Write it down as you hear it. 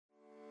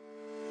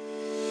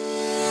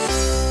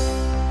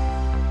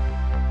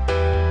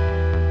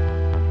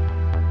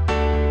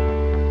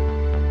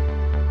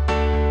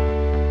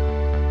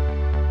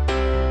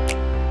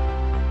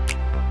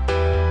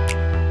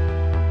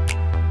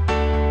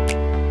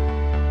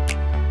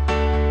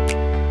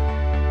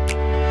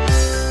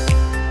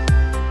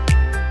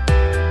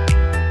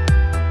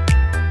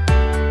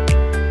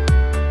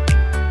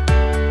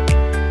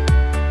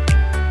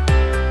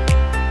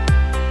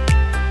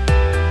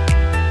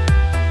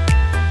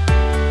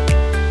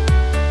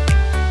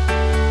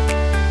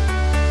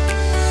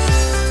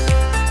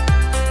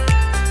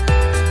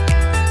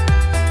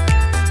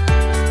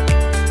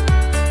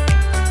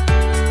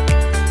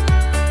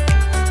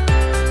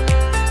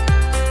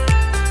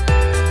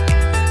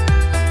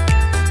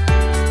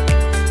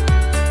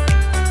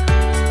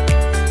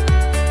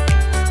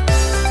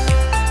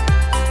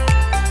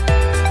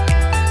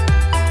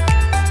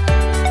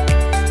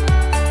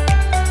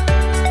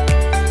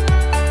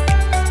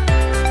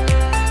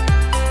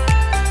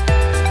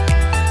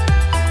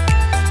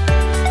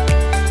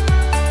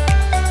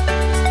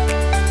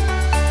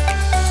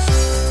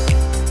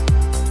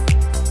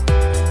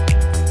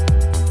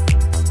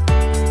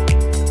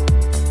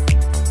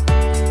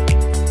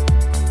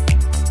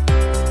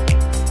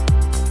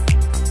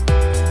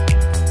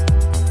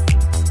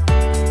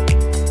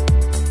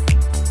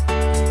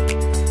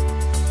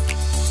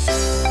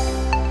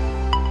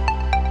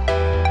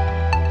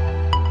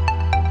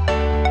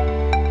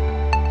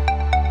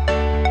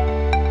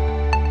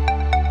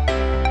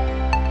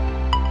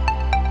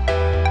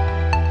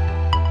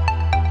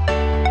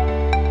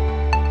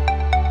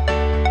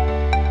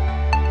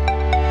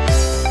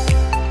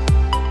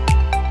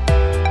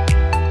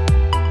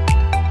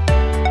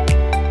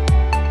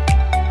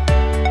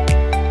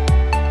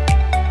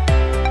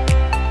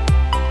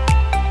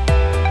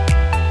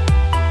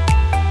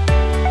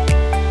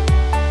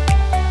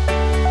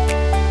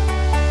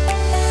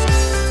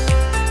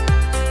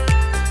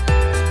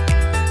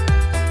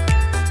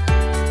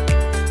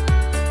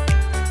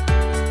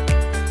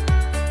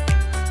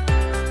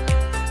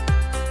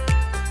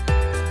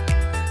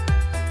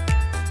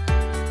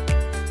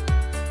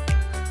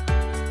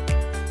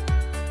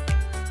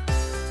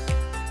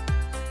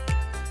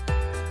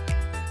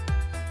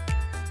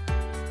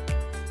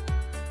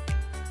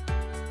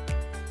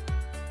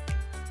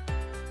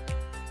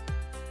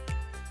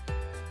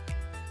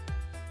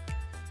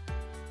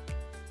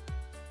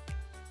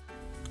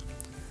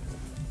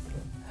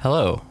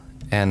Hello,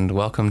 and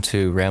welcome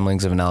to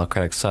Ramblings of an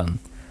Allochretic Son.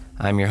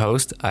 I'm your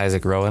host,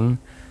 Isaac Rowan.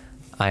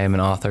 I am an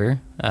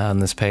author on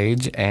this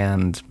page,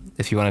 and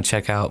if you want to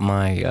check out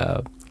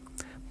my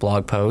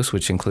blog post,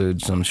 which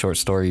includes some short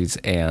stories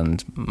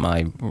and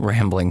my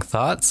rambling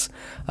thoughts,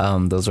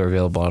 those are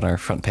available on our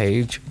front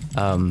page.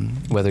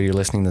 Whether you're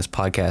listening to this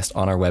podcast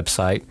on our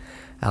website,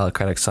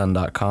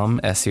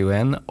 allochreticson.com,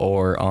 S-U-N,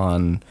 or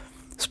on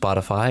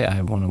Spotify,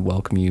 I want to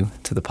welcome you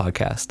to the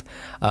podcast.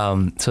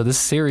 So this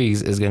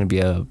series is going to be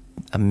a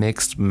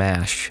mixed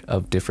mash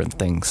of different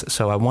things.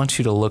 So I want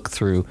you to look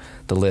through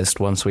the list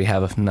once we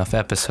have enough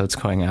episodes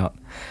going out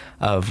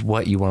of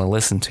what you want to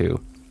listen to.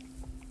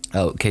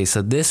 Okay,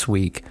 so this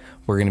week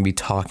we're going to be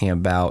talking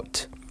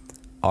about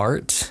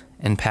art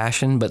and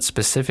passion, but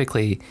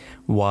specifically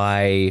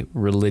why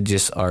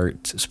religious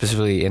art,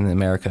 specifically in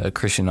America,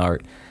 Christian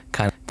art,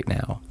 kind of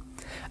now.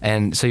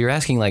 And so you're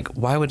asking, like,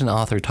 why would an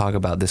author talk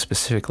about this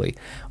specifically?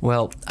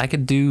 Well, I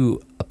could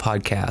do a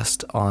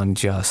podcast on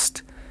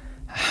just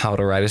how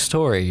to write a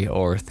story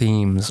or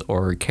themes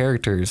or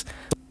characters.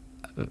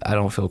 I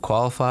don't feel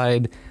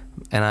qualified.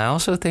 And I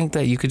also think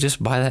that you could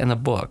just buy that in a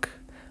book.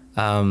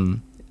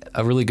 A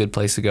really good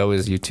place to go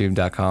is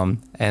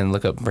youtube.com and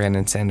look up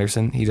Brandon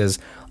Sanderson. He does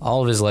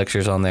all of his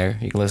lectures on there.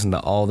 You can listen to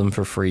all of them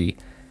for free.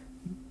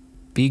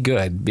 Be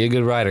good. Be a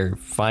good writer.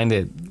 Find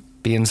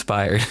it. Be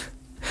inspired.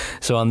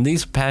 So on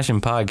these passion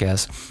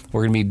podcasts,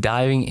 we're going to be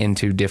diving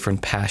into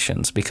different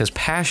passions, because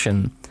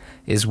passion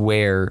is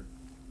where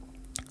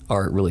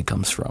art really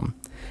comes from.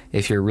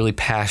 If you're really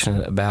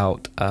passionate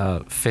about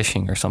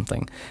fishing or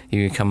something,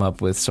 you can come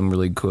up with some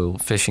really cool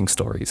fishing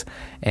stories.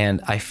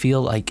 And I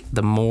feel like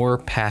the more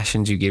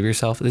passions you give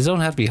yourself, these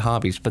don't have to be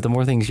hobbies, but the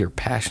more things you're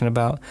passionate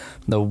about,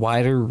 the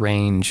wider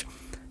range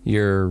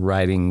your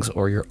writings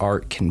or your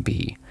art can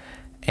be.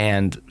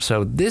 And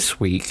so this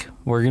week,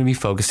 we're going to be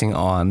focusing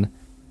on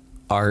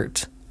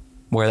art,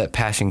 where that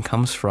passion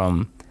comes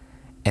from,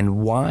 and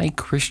why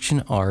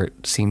Christian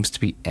art seems to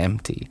be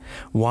empty.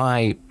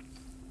 Why,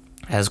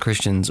 as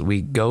Christians,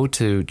 we go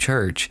to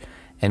church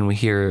and we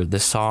hear the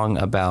song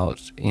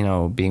about,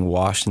 being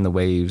washed in the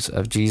waves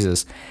of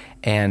Jesus,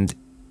 and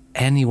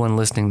anyone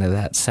listening to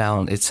that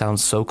it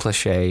sounds so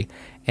cliche,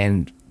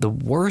 and the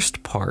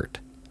worst part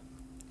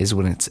is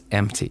when it's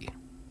empty.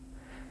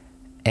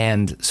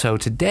 And so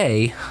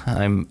today,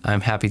 I'm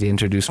happy to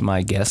introduce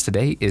my guest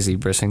today, Izzy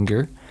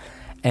Brissinger.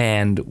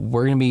 And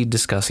we're going to be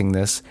discussing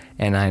this,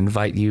 and I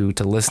invite you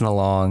to listen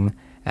along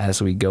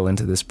as we go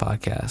into this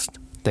podcast.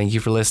 Thank you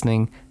for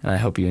listening, and I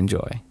hope you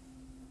enjoy.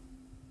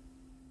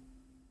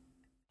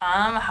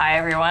 Hi,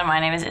 everyone.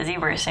 My name is Izzy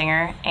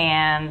Brissinger,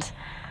 and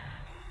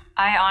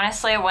I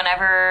honestly,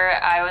 whenever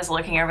I was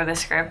looking over the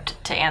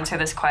script to answer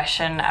this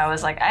question, I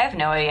was like, I have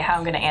no idea how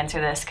I'm going to answer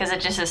this, because it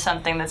just is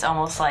something that's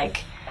almost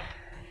like,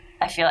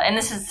 I feel,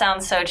 and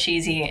sounds so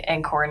cheesy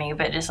and corny,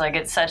 but just like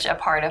it's such a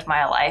part of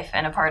my life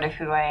and a part of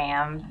who I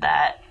am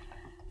that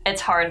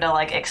it's hard to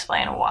like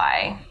explain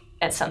why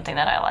it's something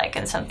that I like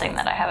and something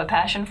that I have a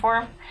passion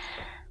for.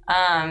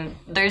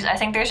 I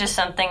think there's just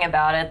something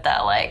about it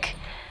that like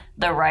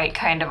the right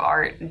kind of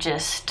art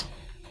just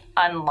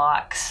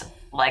unlocks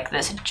like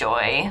this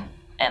joy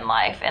in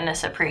life and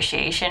this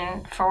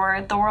appreciation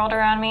for the world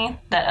around me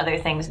that other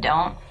things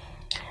don't.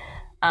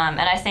 And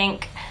I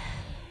think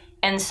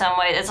in some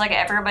ways, it's like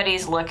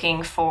everybody's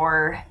looking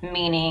for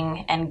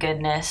meaning and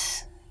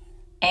goodness,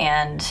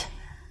 and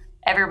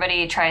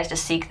everybody tries to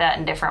seek that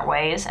in different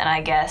ways. And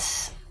I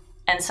guess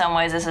in some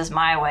ways this is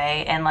my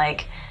way. And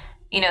like,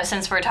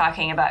 since we're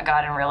talking about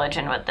God and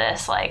religion with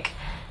this, like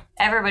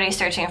everybody's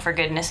searching for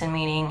goodness and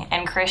meaning,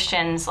 and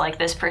Christians, like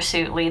this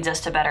pursuit leads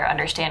us to better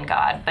understand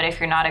God. But if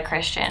you're not a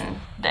Christian,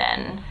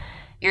 then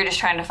you're just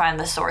trying to find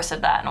the source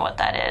of that and what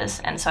that is.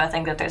 And so I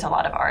think that there's a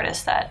lot of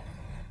artists that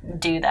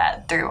do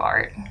that through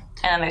art.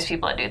 And then there's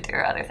people that do it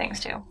through other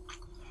things too.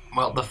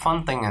 Well, the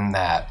fun thing in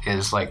that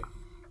is like,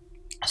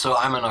 so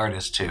I'm an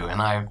artist too,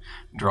 and I've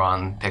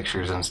drawn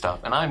pictures and stuff,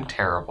 and I'm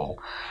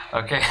terrible,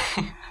 okay?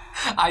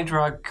 I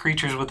draw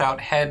creatures without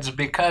heads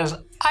because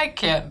I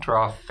can't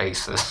draw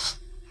faces.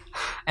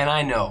 And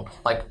I know,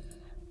 like,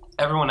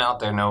 everyone out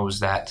there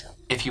knows that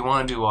if you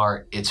want to do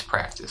art, it's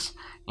practice.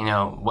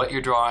 What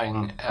you're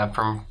drawing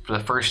from the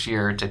first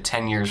year to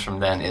 10 years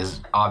from then is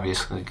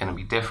obviously going to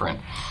be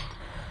different.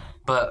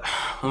 But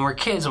when we're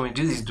kids and we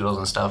do these doodles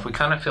and stuff, we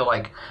kind of feel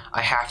like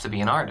I have to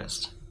be an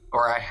artist,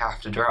 or I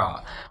have to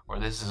draw, or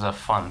this is a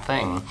fun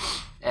thing.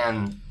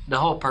 And the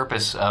whole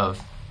purpose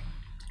of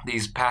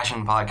these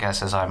passion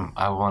podcasts, as I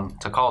want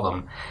to call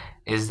them,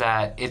 is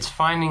that it's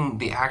finding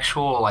the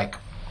actual like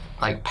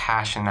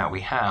passion that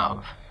we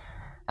have.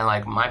 And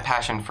like my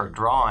passion for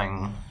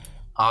drawing,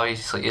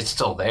 obviously it's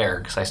still there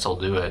because I still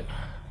do it,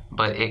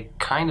 but it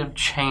kind of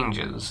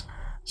changes.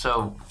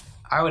 So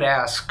I would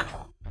ask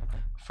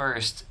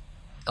first,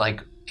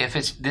 like, if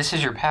this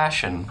is your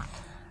passion,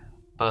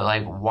 but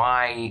like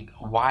why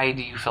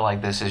do you feel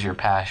like this is your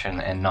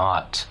passion and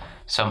not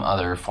some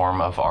other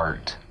form of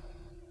art?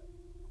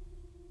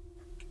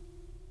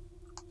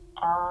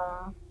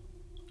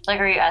 Like,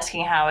 are you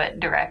asking how it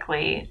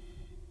directly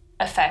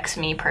affects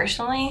me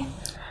personally,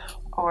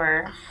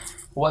 or...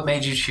 What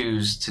made you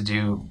choose to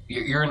do...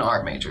 You're an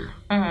art major.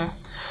 Mm-hmm.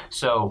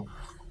 So,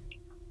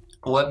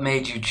 what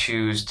made you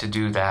choose to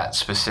do that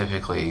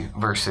specifically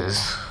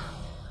versus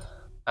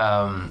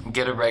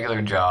get a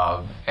regular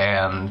job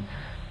and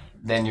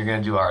then you're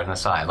going to do art on the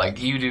side?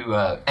 Like, you do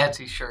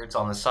Etsy shirts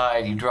on the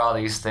side, you draw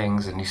these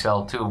things, and you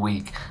sell 2 a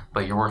week,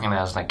 but you're working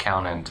as an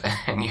accountant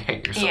and you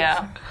hate yourself.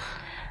 Yeah.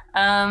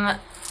 I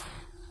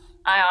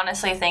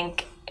honestly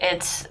think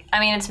it's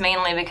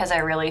mainly because I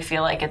really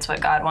feel like it's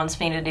what God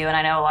wants me to do, and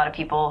I know a lot of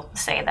people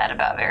say that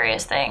about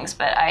various things,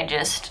 but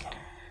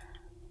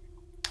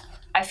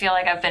I feel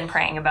like I've been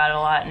praying about it a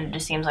lot, and it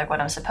just seems like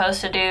what I'm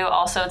supposed to do.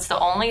 Also, it's the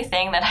only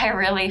thing that I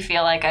really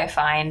feel like I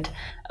find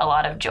a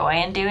lot of joy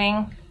in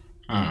doing.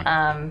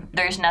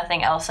 There's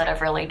nothing else that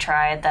I've really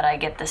tried that I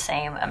get the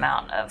same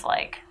amount of,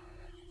 like,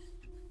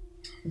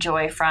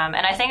 joy from.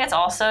 And I think it's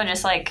also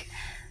just, like,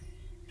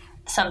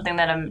 something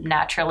that I'm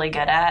naturally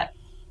good at.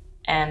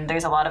 And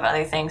there's a lot of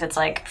other things. It's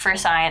like, for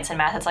science and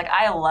math, it's like,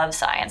 I love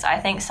science. I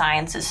think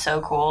science is so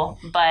cool,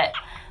 but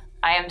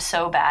I am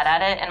so bad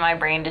at it, and my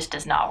brain just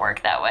does not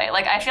work that way.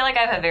 Like, I feel like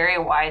I have a very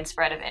wide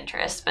spread of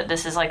interests, but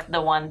this is, like,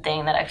 the one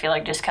thing that I feel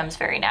like just comes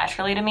very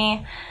naturally to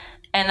me.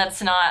 And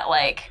that's not,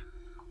 like,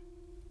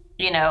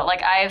 you know,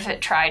 like, I've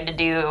tried to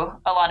do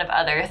a lot of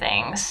other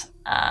things.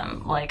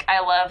 Like, I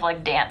love,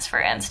 like, dance,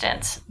 for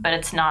instance, but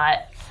it's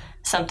not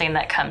something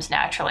that comes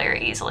naturally or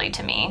easily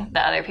to me. The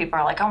other people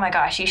are like, oh my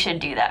gosh, you should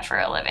do that for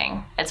a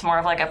living. It's more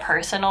of like a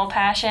personal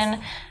passion,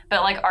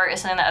 but like art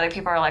is something that other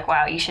people are like,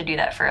 wow, you should do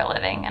that for a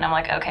living. And I'm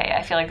like, okay,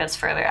 I feel like that's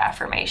further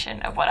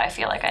affirmation of what I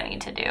feel like I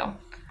need to do.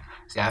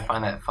 See, I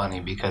find that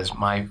funny because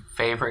my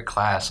favorite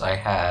class I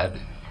had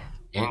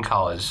in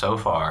college so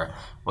far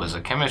was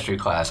a chemistry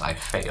class I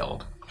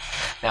failed.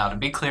 Now, to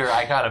be clear,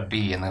 I got a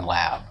B in the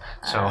lab,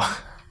 so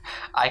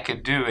I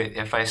could do it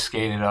if I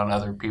skated on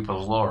other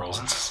people's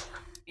laurels.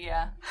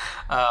 Yeah.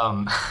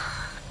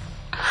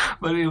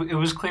 But it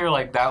was clear,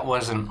 like, that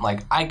wasn't,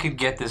 like, I could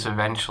get this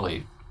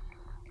eventually.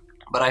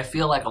 But I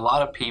feel like a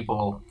lot of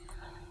people,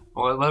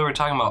 whether we're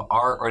talking about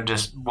art or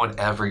just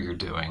whatever you're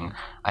doing,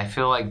 I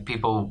feel like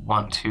people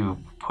want to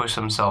push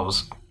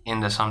themselves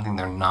into something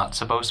they're not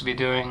supposed to be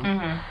doing.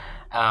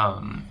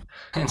 Mm-hmm.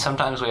 And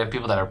sometimes we have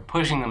people that are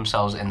pushing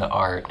themselves into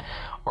art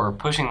or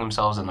pushing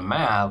themselves into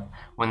math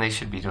when they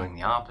should be doing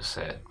the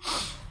opposite.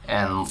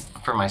 And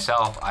for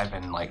myself, I've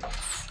been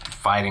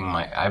fighting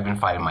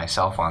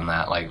myself on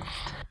that. Like,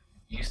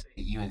 you say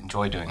you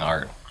enjoy doing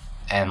art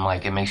and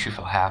like it makes you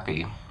feel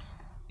happy.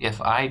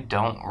 If I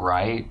don't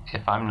write,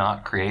 if I'm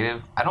not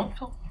creative, I don't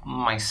feel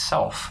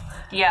myself.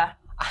 Yeah.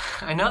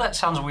 I know that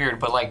sounds weird,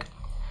 but like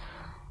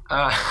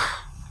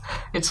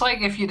it's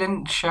like if you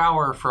didn't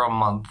shower for a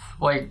month.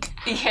 Like,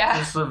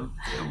 yeah, it's the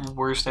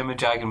worst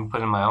image I can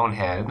put in my own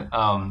head.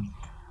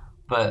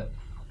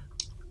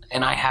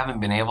 And I haven't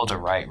been able to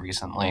write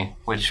recently,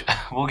 which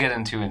we'll get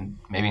into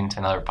maybe into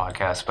another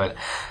podcast, but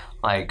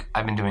like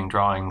I've been doing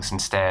drawings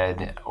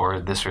instead or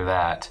this or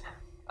that.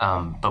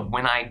 But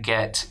when I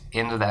get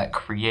into that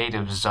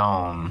creative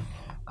zone,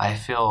 I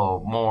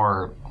feel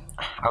more,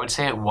 I would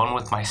say at one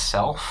with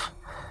myself,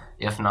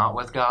 if not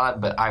with God,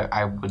 but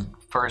I would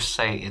first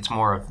say it's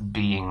more of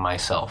being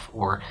myself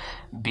or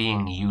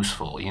being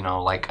useful, you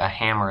know, like a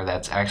hammer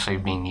that's actually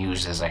being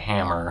used as a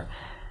hammer.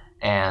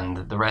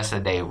 And the rest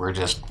of the day, we're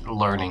just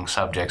learning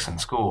subjects in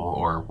school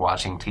or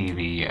watching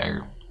TV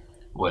or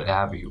what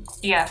have you.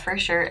 Yeah, for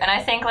sure. And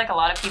I think, like, a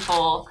lot of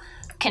people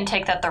can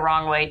take that the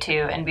wrong way,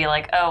 too, and be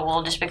like, oh,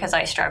 well, just because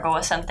I struggle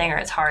with something or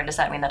it's hard, does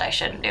that mean that I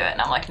shouldn't do it? And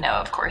I'm like, no,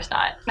 of course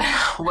not.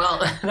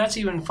 Well, that's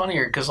even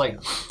funnier because,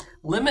 like,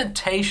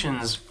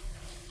 limitations,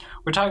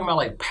 we're talking about,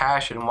 like,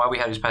 passion, why we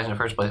have these passions in the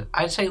first place.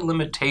 I'd say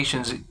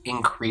limitations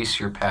increase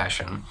your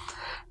passion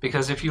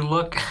because if you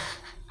look...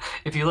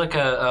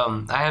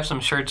 I have some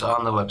shirts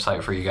on the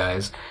website for you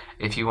guys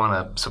if you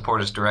want to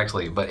support us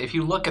directly. But if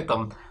you look at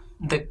them,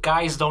 the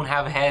guys don't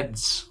have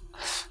heads.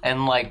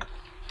 And, like,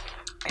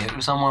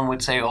 someone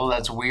would say, oh,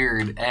 that's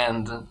weird.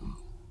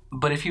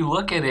 But if you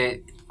look at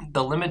it,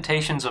 the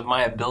limitations of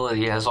my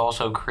ability has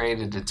also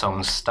created its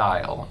own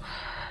style.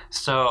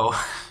 So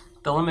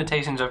the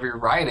limitations of your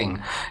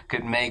writing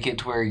could make it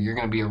to where you're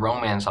going to be a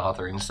romance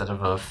author instead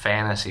of a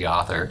fantasy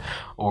author.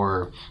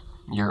 Or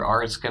your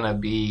art's going to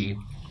be...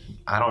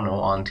 I don't know,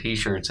 on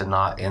T-shirts and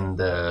not in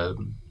the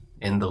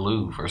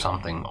Louvre or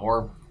something,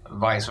 or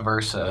vice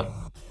versa.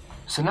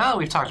 So now that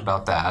we've talked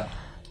about that,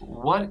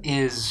 what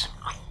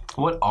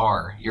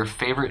are your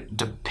favorite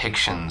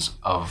depictions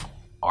of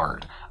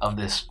art, of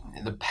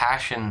the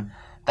passion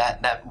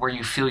that where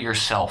you feel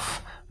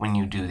yourself when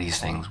you do these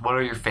things? What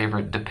are your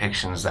favorite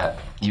depictions that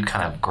you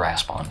kind of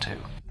grasp onto?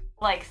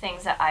 Like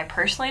things that I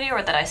personally do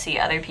or that I see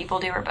other people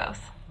do, or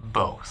both?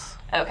 Both.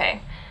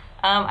 Okay.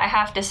 I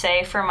have to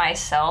say, for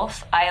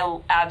myself, I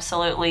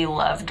absolutely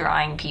love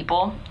drawing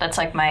people. That's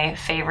like my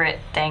favorite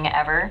thing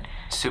ever.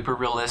 Super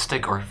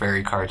realistic or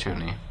very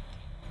cartoony?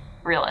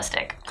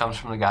 Realistic. Comes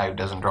from the guy who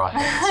doesn't draw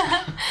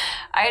heads.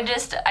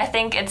 I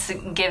think it's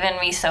given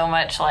me so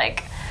much,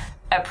 like,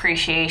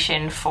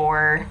 appreciation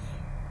for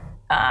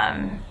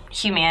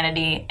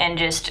humanity, and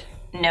just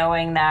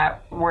knowing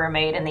that we're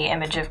made in the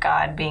image of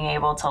God, being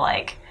able to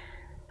like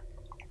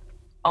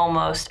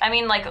almost, I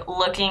mean, like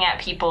looking at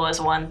people is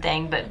one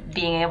thing, but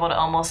being able to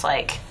almost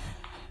like,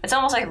 it's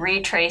almost like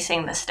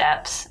retracing the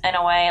steps in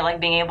a way, like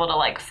being able to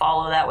like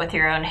follow that with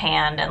your own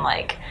hand and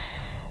like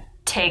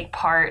take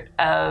part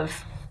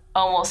of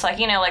almost like,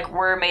 you know, like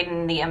we're made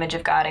in the image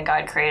of God and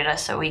God created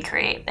us, so we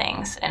create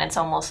things. And it's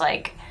almost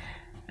like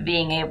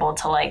being able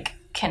to like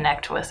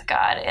connect with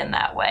God in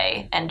that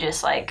way and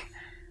just like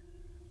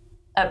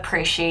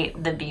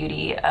appreciate the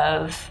beauty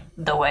of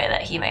the way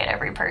that he made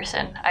every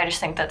person. I just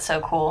think that's so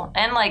cool.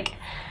 And like,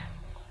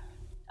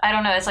 I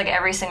don't know, it's like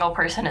every single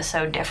person is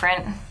so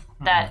different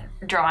that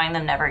drawing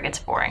them never gets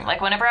boring.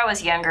 Like whenever I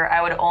was younger,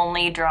 I would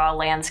only draw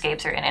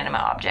landscapes or inanimate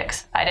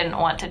objects. I didn't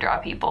want to draw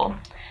people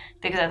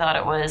because I thought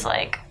it was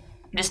like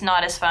just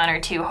not as fun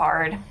or too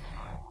hard.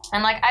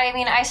 And like, I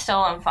mean, I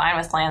still am fine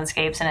with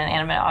landscapes and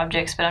inanimate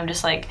objects, but I'm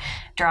just like,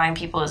 drawing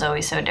people is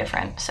always so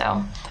different.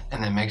 So.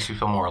 And it makes you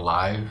feel more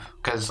alive,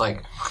 because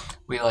like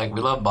we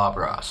love Bob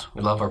Ross.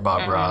 We love our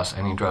Bob Ross,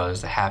 and he draws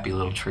the happy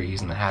little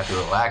trees and the happy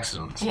little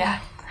accidents. Yeah.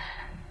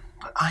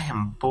 But I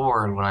am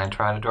bored when I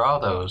try to draw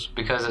those,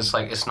 because it's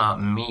like it's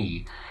not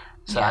me.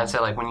 So I'd say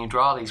like when you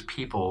draw these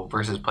people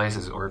versus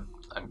places, or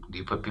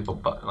you put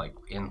people like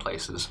in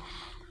places,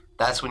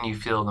 that's when you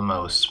feel the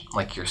most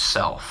like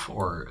yourself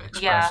or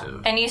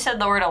expressive. Yeah, and you said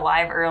the word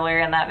alive earlier,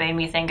 and that made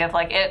me think of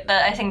like it.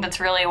 I think that's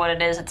really what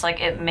it is. It's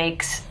like it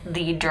makes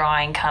the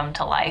drawing come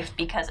to life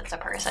because it's a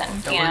person.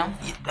 You know.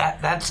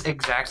 That's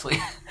exactly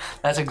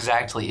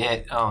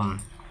it.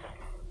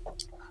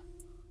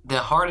 The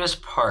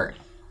hardest part,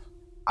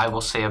 I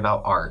will say,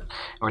 about art,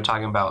 and we're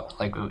talking about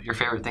like your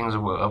favorite things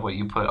of what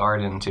you put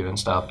art into and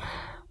stuff,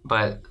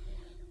 but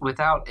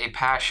without a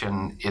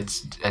passion,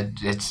 it's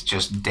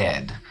just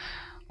dead.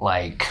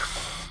 Like,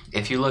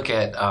 if you look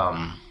at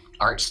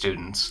art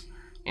students,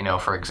 you know,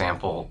 for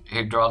example,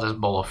 you draw this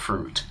bowl of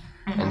fruit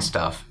and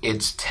stuff.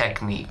 It's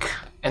technique.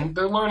 And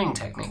they're learning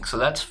technique, so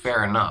that's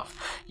fair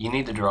enough. You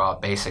need to draw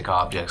basic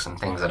objects and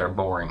things that are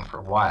boring for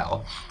a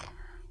while.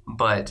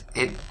 But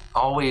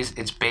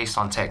it's based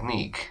on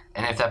technique.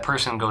 And if that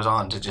person goes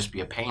on to just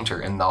be a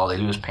painter and all they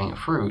do is paint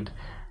fruit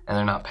and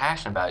they're not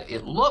passionate about it,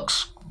 it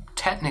looks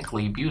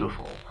technically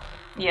beautiful.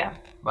 Yeah.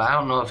 But I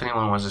don't know if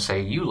anyone wants to say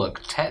you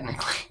look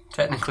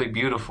technically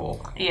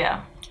beautiful.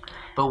 Yeah.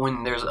 But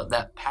when there's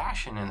that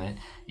passion in it,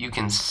 you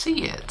can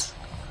see it.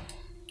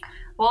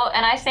 Well,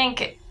 and I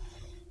think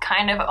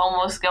kind of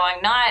almost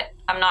I'm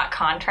not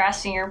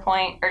contrasting your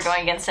point or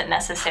going against it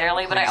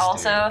necessarily, but I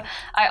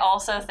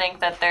also think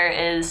that there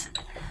is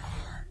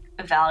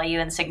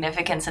value and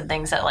significance in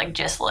things that like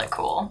just look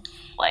cool.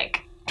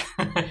 Like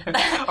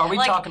are we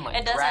talking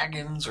like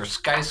dragons or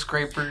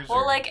skyscrapers?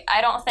 Well, like,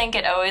 I don't think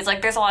it always,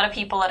 like, there's a lot of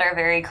people that are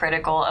very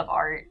critical of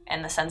art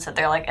in the sense that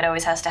they're like, it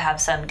always has to have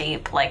some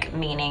deep, like,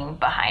 meaning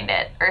behind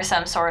it or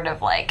some sort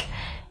of, like,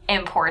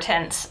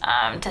 importance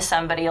to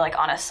somebody, like,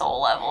 on a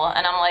soul level.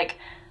 And I'm like,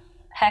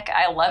 heck,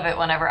 I love it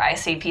whenever I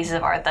see pieces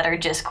of art that are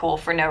just cool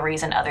for no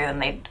reason other than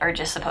they are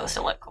just supposed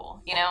to look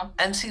cool, you know?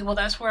 And see, well,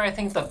 that's where I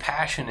think the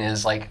passion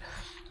is, like,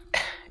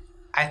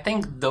 I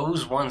think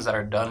those ones that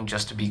are done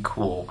just to be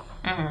cool,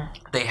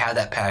 they have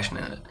that passion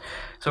in it.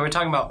 So we're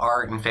talking about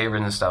art and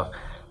favorites and stuff.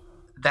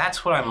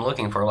 That's what I'm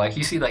looking for. Like,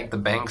 you see, like, the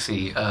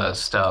Banksy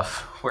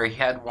stuff, where he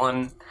had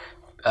one,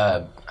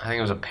 I think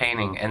it was a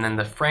painting, and then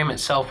the frame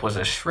itself was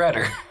a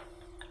shredder.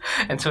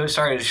 And so it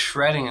started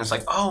shredding, and it's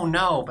like, oh,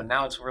 no, but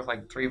now it's worth,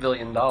 like, $3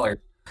 billion.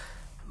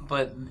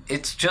 But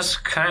it's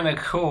just kind of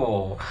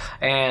cool,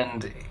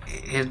 and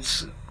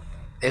it's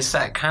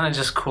that kind of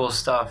just cool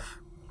stuff.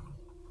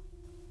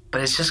 But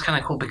it's just kind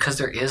of cool because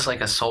there is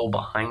like a soul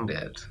behind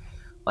it.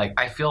 Like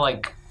I feel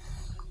like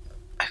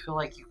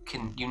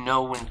you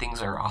know when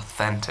things are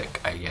authentic,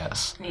 I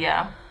guess.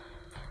 Yeah.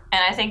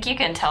 And I think you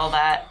can tell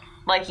that,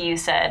 like you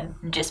said,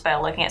 just by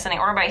looking at something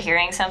or by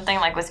hearing something.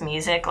 Like with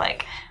music,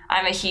 like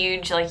I'm a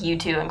huge like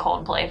U2 and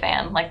Coldplay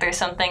fan. Like there's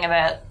something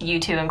about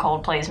U2 and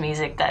Coldplay's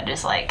music that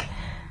just like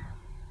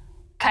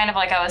kind of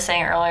like I was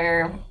saying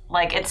earlier,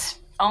 like it's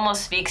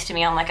almost speaks to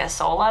me on like a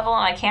soul level,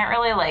 and I can't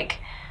really like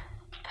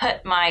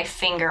put my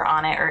finger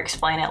on it or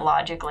explain it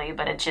logically,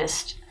 but it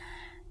just,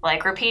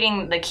 like,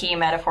 repeating the key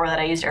metaphor that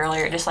I used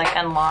earlier, it just, like,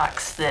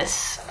 unlocks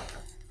this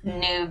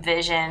new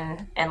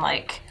vision and,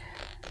 like,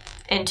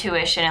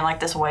 intuition and, like,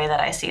 this way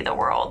that I see the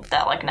world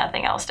that, like,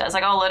 nothing else does.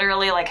 Like, I'll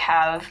literally, like,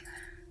 have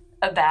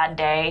a bad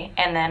day,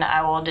 and then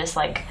I will just,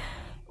 like,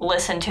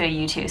 listen to a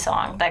U2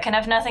 song that can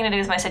have nothing to do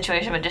with my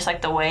situation, but just,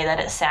 like, the way that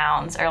it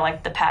sounds or,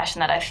 like, the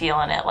passion that I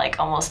feel in it, like,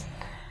 almost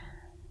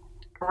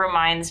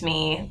reminds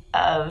me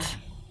of,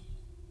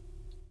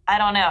 I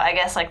don't know, I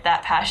guess, like,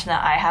 that passion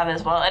that I have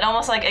as well. It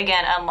almost, like,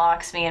 again,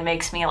 unlocks me and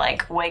makes me,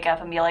 like, wake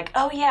up and be like,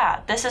 oh, yeah,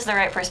 this is the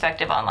right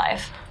perspective on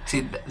life.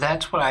 See,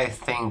 that's what I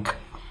think.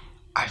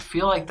 I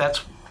feel like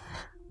that's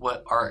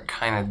what art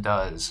kind of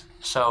does.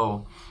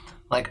 So,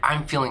 like,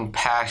 I'm feeling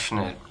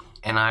passionate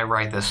and I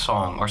write this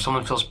song, or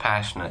someone feels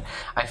passionate,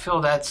 I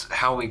feel that's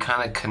how we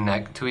kind of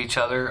connect to each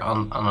other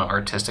on an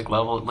artistic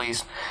level, at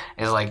least,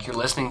 is like you're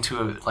listening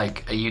to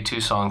like a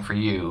U2 song for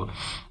you,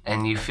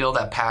 and you feel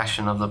that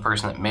passion of the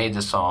person that made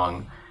the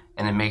song,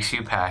 and it makes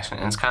you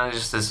passionate. And it's kind of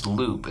just this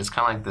loop. It's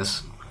kind of like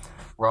this,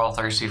 we're all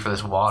thirsty for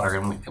this water,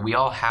 and we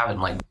all have it.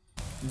 Like,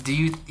 do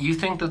you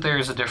think that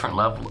there's a different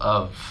level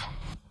of,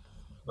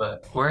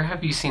 but where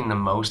have you seen the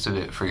most of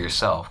it for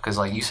yourself? Because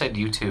like you said,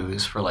 U2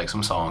 is for like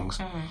some songs.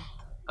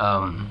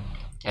 And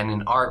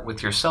in art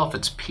with yourself,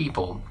 it's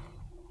people.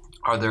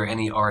 Are there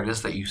any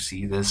artists that you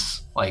see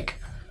this like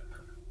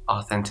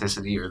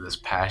authenticity or this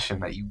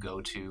passion that you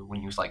go to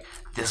when you're like,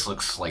 this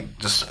looks like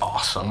just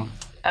awesome?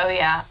 Oh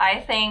yeah,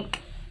 I think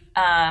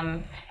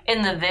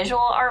in the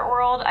visual art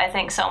world, I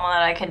think someone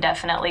that I could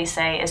definitely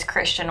say is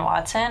Christian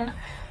Watson.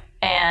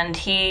 And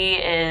he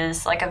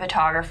is like a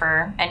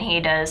photographer, and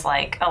he does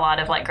like a lot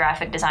of like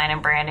graphic design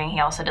and branding.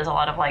 He also does a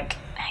lot of like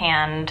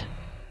hand,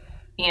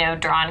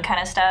 drawn kind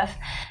of stuff.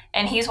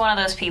 And he's one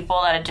of those people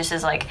that it just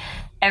is like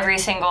every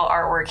single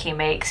artwork he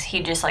makes,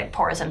 he just like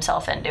pours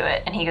himself into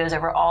it, and he goes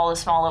over all the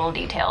small little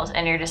details,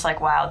 and you're just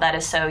like, wow, that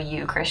is so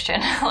you,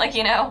 Christian.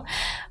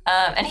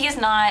 And he's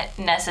not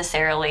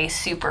necessarily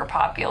super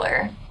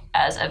popular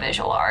as a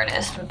visual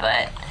artist,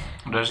 but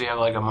does he have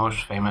like a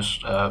most famous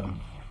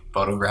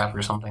photograph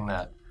or something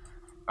that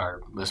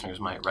our listeners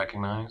might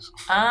recognize?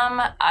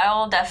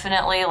 I'll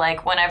definitely,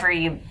 like, whenever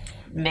you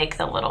make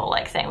the little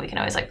like thing, we can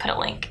always like put a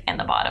link in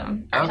the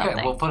bottom or okay,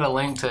 something. We'll put a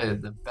link to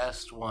the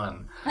best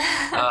one.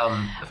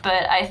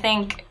 But I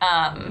think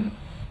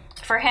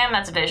for him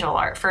that's visual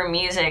art. For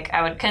music,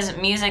 because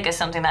music is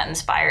something that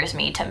inspires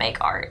me to make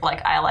art.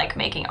 Like, I like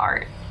making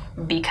art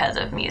because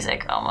of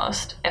music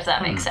almost, if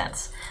that makes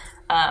sense.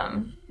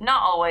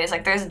 Not always.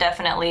 Like, there's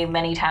definitely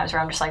many times where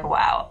I'm just like,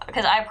 wow,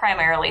 because I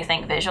primarily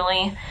think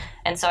visually,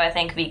 and so I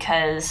think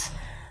because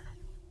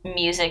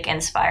music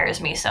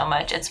inspires me so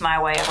much, it's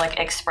my way of like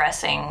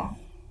expressing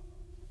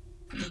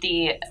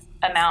the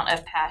amount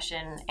of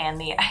passion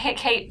and the I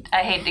hate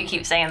to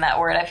keep saying that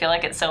word. I feel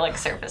like it's so like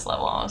surface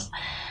level almost,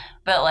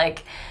 but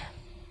like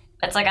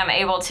it's like I'm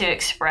able to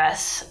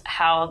express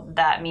how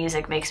that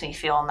music makes me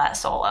feel on that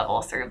soul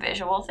level through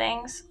visual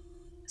things.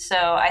 So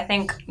I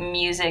think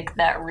music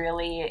that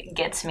really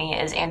gets me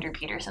is Andrew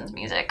Peterson's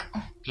music.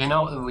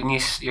 When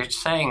you're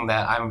saying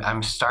that,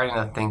 I'm starting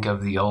to think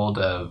of the old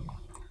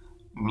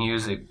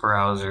music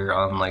browser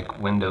on like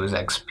Windows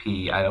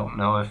XP. I don't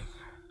know if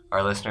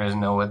our listeners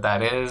know what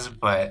that is,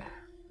 but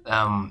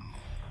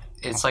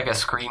it's like a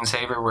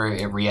screensaver where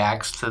it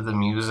reacts to the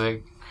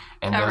music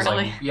and does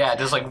really?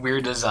 does like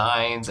weird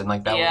designs, and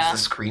like that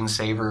was the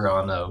screensaver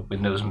on a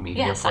Windows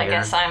media player. Yes, I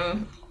guess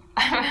I'm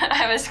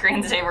a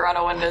screensaver on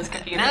a Windows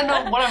computer.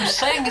 No, what I'm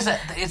saying is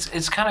that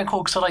it's kind of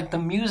cool. So like the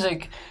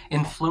music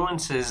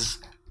influences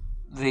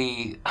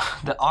the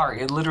art.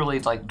 It literally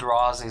like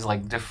draws these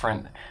like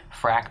different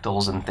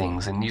fractals and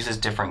things and uses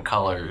different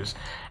colors.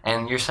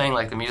 And you're saying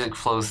like the music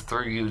flows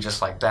through you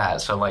just like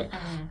that. So like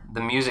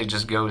the music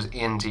just goes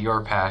into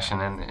your passion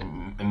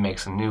and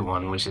makes a new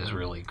one, which is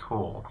really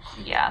cool.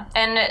 Yeah,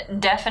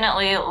 and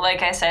definitely,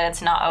 like I said,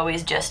 it's not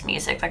always just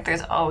music. Like,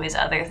 there's always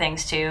other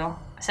things too.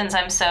 Since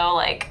I'm so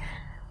like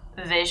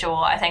visual,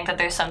 I think that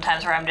there's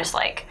sometimes where I'm just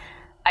like,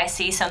 I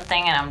see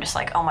something and I'm just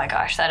like, oh my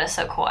gosh, that is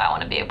so cool. I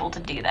want to be able to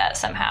do that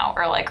somehow,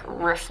 or like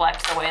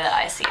reflect the way that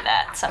I see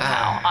that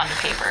somehow onto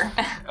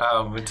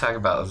paper. We talk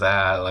about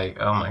that, like,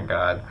 oh my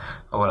God,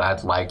 what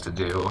I'd like to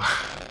do.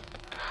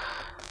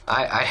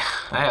 I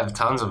have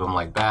tons of them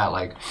like that.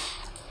 Like,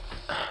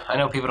 I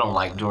know people don't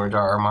like George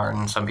R.R.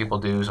 Martin. Some people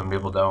do, some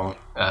people don't,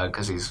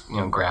 because he's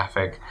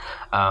graphic.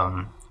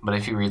 But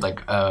if you read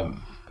like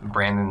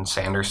Brandon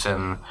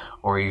Sanderson,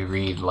 or you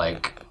read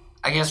like,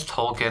 I guess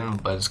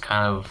Tolkien, but it's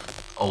kind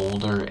of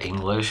older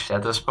English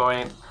at this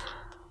point,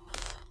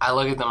 I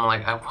look at them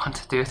like, I want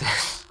to do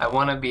this. I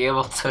want to be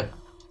able to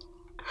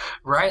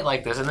write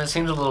like this, and it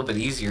seems a little bit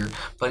easier.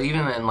 But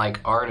even in like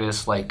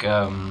artists like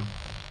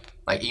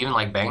even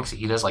like Banksy,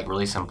 he does like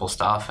really simple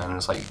stuff, and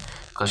it's like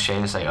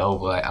cliche to say, oh,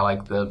 well, I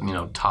like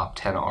the top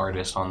 10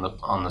 artists on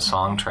the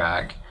song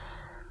track,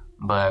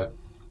 but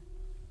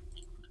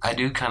I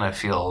do kind of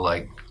feel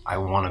like I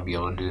want to be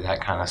able to do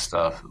that kind of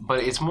stuff.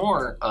 But it's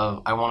more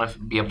of I want to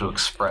be able to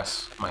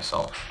express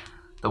myself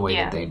the way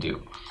that they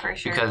do. For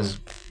sure. Because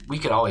we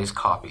could always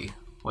copy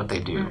what they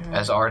do.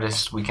 As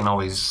artists, we can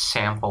always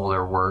sample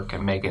their work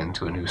and make it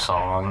into a new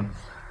song.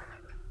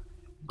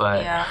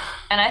 But yeah,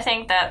 and I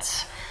think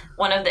that's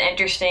one of the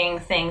interesting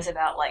things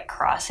about like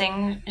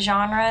crossing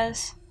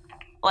genres.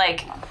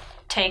 Like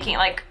taking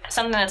like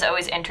something that's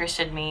always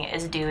interested me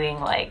is doing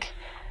like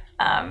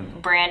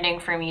branding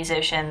for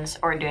musicians,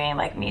 or doing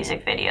like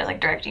music videos,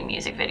 like directing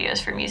music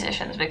videos for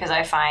musicians, because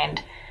I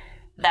find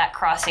that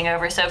crossing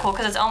over so cool,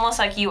 because it's almost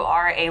like you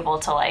are able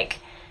to like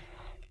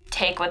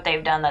take what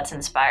they've done that's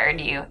inspired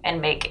you and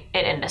make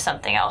it into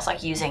something else,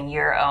 like using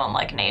your own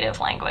like native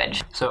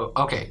language. So,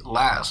 okay,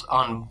 last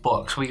on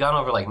books, we gone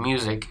over like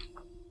music,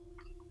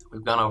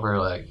 we've gone over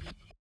like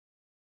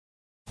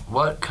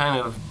what kind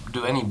of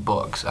do any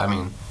books, I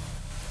mean,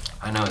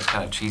 I know it's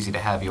kind of cheesy to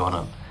have you on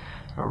an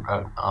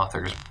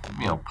author's,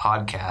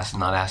 podcast and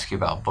not ask you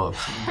about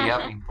books. Do you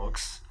have any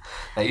books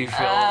that you feel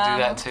do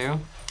that too?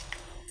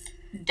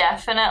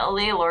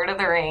 Definitely Lord of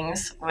the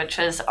Rings, which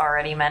was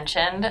already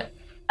mentioned.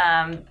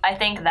 I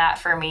think that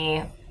for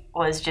me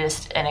was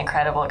just an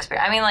incredible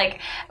experience. I mean, like,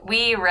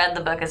 we read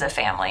the book as a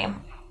family.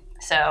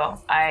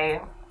 So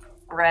I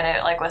read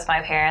it, like, with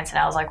my parents, and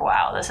I was like,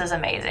 wow, this is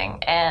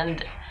amazing.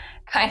 And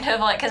kind of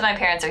like, because my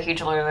parents are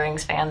huge Lord of the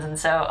Rings fans, and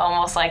so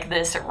almost like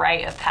this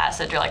rite of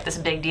passage, or like this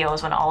big deal,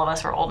 was when all of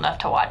us were old enough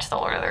to watch the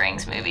Lord of the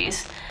Rings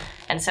movies.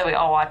 And so we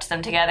all watched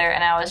them together,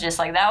 and I was just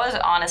like, that was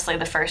honestly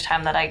the first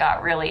time that I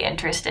got really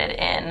interested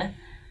in,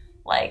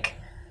 like,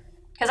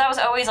 because I was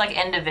always like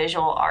into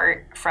visual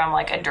art from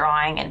like a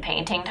drawing and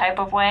painting type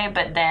of way,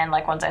 but then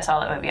like once I saw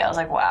the movie, I was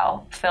like,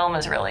 wow, film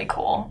is really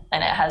cool,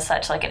 and it has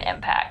such like an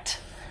impact.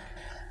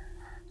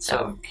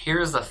 So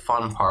here's the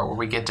fun part where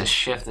we get to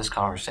shift this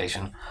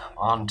conversation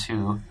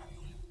onto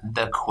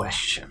the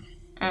question.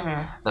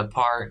 Mm-hmm. The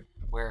part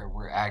where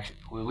we're actually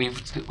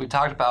we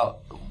talked about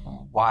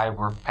why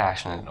we're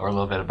passionate, or a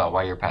little bit about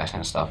why you're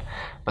passionate and stuff,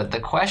 but the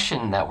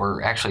question that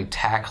we're actually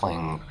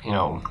tackling,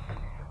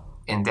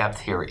 in depth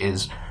here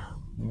is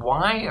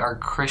why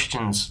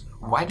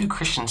do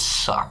Christians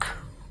suck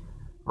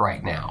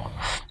right now?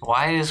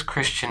 Why is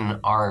Christian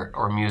art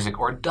or music,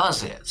 or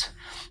does it,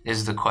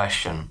 is the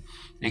question.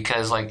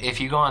 Because, like,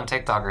 if you go on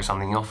TikTok or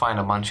something, you'll find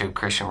a bunch of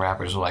Christian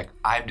rappers who are like,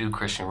 I do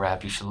Christian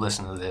rap, you should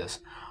listen to this,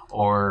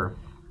 or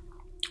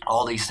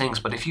all these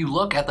things. But if you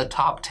look at the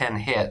top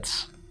 10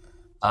 hits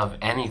of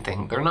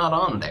anything, they're not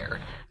on there.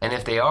 And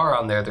if they are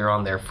on there, they're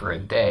on there for a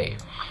day.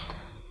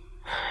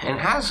 And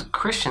as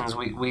Christians,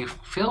 we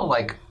feel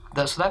like,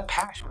 that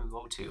passion we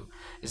go to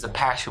is the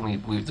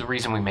passion the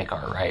reason we make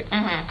art, right?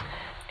 Mm-hmm.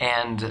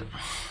 And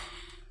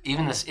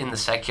even this in the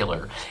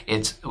secular,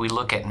 we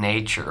look at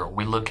nature,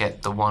 we look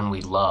at the one we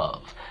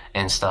love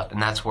and stuff,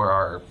 and that's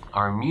where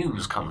our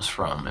muse comes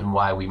from and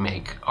why we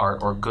make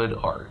art, or good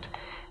art.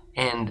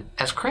 And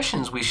as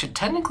Christians, we should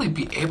technically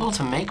be able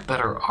to make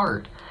better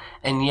art,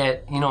 and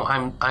yet,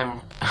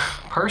 I'm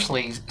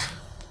personally,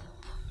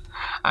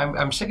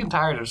 I'm sick and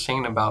tired of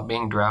singing about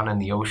being drowned in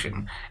the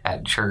ocean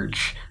at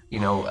church,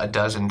 a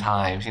dozen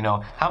times.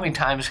 How many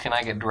times can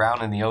I get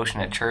drowned in the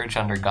ocean at church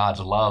under God's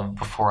love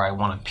before I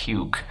want to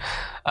puke?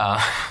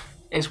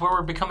 Is where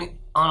we're becoming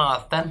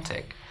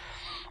unauthentic.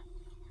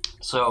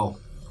 So,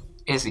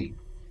 Izzy,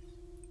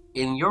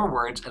 in your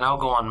words, and I'll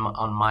go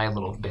on my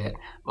little bit,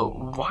 but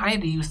why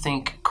do you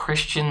think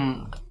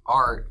Christian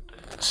art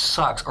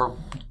sucks, or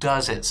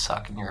does it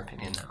suck in your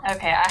opinion now?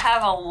 Okay, I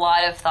have a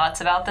lot of thoughts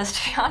about this,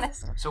 to be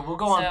honest. So we'll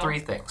go on three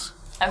things.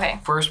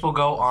 Okay. First, we'll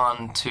go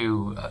on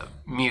to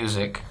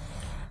music,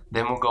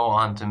 then we'll go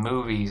on to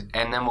movies,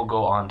 and then we'll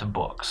go on to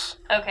books.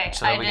 Okay.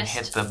 So that we can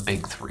hit the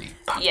big three.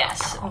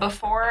 Yes.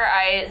 Before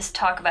I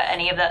talk about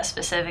any of that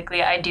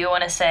specifically, I do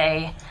want to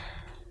say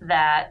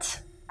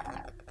that,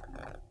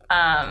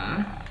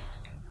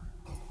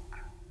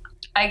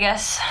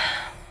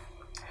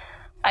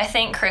 I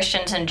think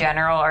Christians in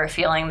general are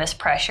feeling this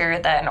pressure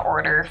that in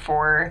order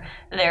for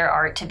their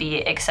art to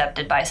be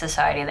accepted by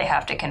society, they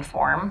have to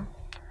conform.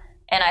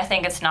 And I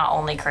think it's not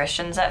only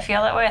Christians that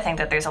feel that way. I think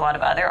that there's a lot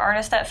of other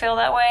artists that feel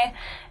that way.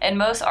 And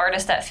most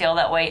artists that feel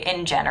that way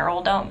in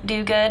general don't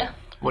do good.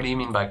 What do you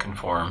mean by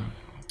conform?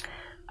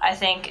 I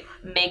think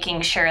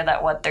making sure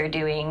that what they're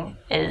doing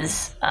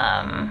is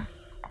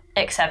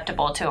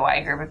acceptable to a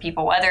wide group of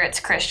people, whether it's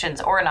Christians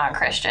or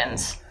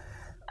non-Christians.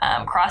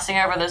 Crossing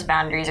over those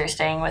boundaries or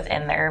staying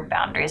within their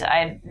boundaries.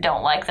 I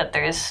don't like that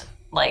there's,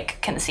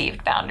 like,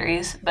 conceived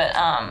boundaries. But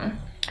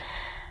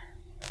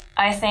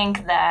I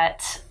think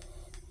that...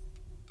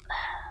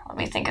 Let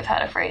me think of how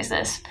to phrase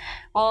this.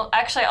 Well,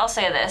 actually, I'll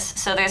say this.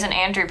 So there's an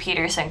Andrew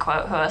Peterson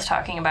quote who I was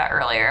talking about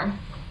earlier.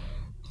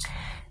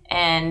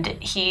 And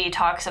he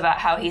talks about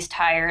how he's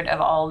tired of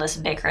all this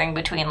bickering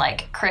between,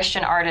 like,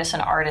 Christian artists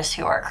and artists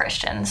who are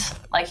Christians.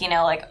 Like,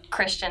 like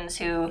Christians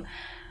who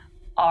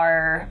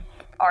are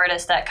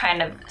artists that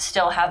kind of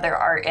still have their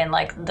art in,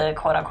 like, the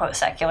quote-unquote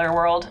secular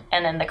world.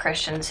 And then the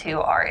Christians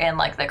who are in,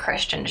 like, the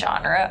Christian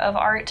genre of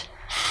art.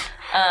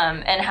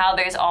 And how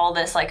there's all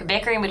this, like,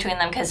 bickering between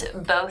them because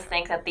both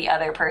think that the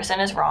other person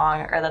is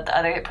wrong or that the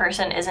other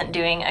person isn't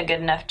doing a good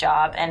enough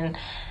job. And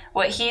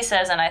what he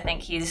says, and I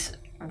think he's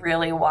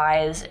really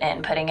wise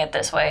in putting it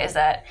this way, is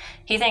that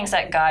he thinks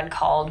that God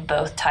called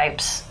both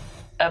types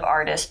of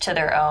artists to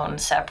their own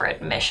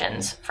separate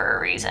missions for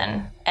a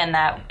reason. And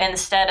that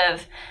instead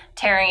of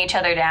tearing each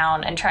other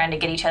down and trying to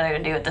get each other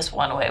to do it this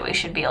one way, we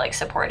should be, like,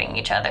 supporting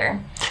each other.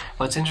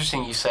 Well, it's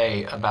interesting you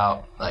say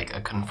about, like,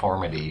 a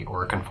conformity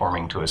or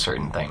conforming to a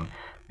certain thing,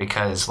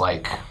 because,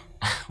 like,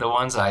 the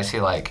ones that I see,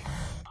 like,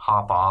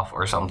 pop off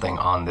or something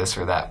on this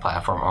or that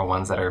platform are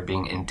ones that are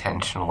being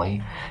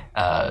intentionally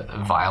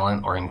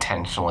violent or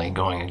intentionally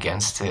going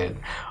against it,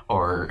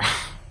 or,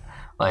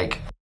 like...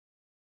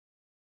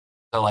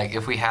 So, like,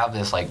 if we have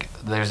this, like,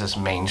 there's this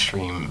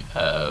mainstream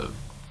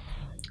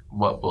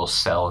what will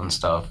sell and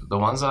stuff. The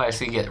ones that I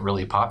see get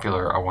really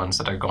popular are ones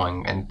that are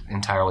going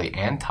entirely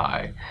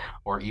anti,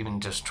 or even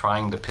just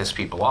trying to piss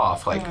people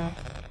off. Like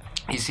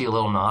you see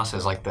Lil Nas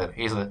is like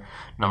he's the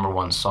number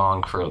one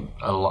song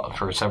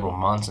for several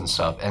months and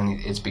stuff, and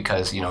it's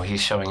because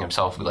he's showing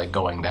himself like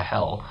going to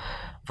hell.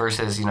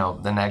 Versus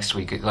the next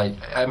week, like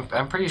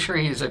I'm pretty sure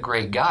he's a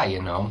great guy,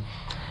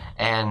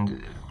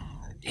 and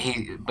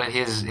but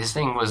his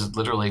thing was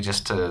literally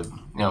just to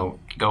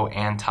go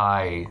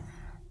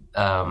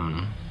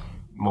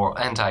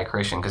more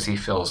anti-Christian because he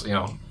feels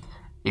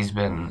he's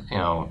been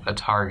a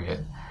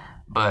target.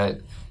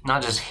 But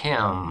not just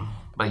him,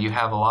 but you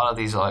have a lot of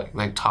these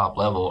like top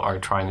level are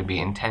trying to be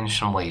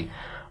intentionally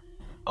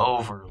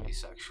overly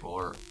sexual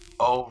or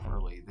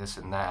overly this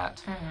and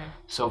that.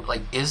 So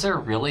like, is there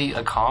really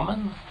a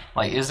common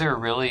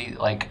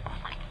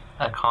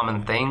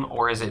thing,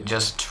 or is it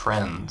just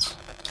trends?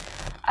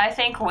 I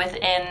think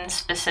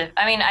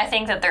I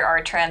think that there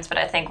are trends, but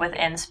I think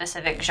within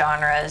specific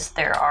genres,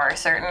 there are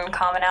certain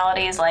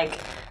commonalities. Like,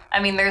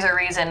 there's a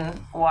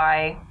reason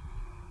why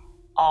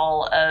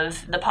all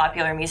of the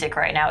popular music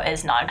right now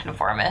is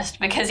nonconformist,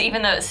 because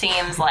even though it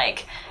seems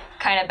like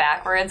kind of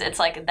backwards, it's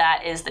like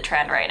that is the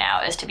trend right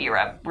now, is to be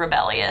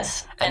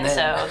rebellious. And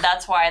so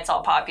that's why it's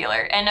all popular.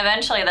 And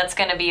eventually that's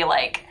going to be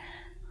like,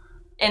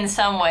 in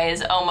some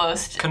ways,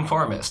 almost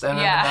conformist. And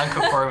then the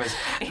nonconformist.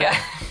 Yeah.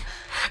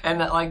 And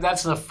like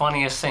that's the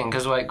funniest thing,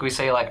 because like we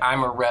say like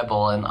I'm a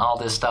rebel and all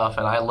this stuff,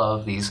 and I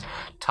love these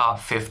top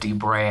 50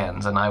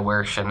 brands and I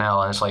wear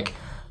Chanel, and it's like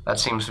that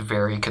seems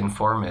very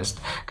conformist,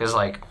 because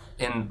like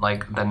in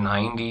like the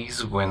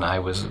 90s when I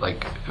was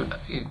like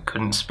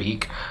couldn't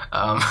speak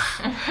and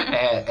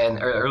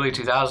early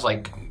 2000s,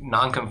 like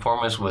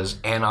nonconformist was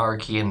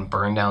anarchy and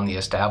burn down the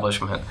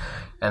establishment.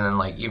 And then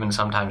like even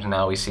sometimes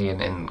now we see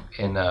in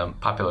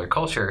popular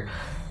culture,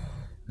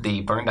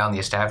 the burn down the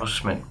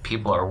establishment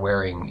people are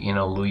wearing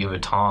Louis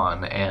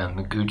Vuitton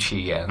and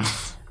Gucci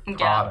and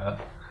Prada.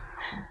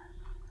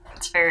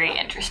 It's very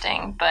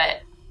interesting,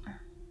 but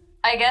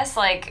I guess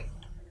like,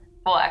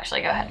 well,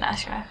 actually, go ahead and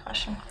ask your next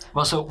question.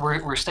 Well, so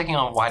we're sticking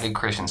on why did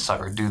Christians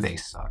suck, or do they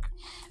suck?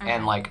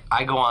 And like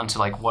I go on to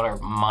like what are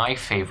my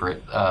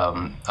favorite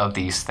of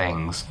these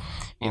things.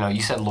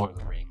 You said Lord of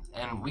the Rings,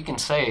 and we can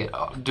say,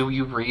 do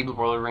you read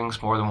Lord of the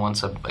Rings more than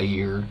once a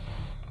year?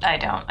 I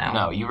don't know.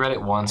 No, you read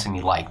it once and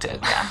you liked it.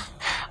 Yeah.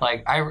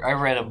 Like I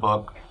read a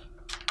book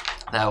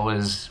that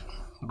was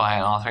by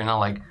an author,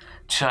 like,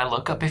 should I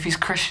look up if he's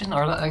Christian?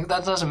 Or like,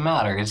 that doesn't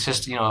matter. It's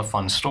just, a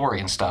fun story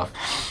and stuff.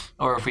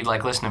 Or if we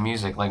like listen to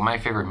music, like my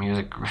favorite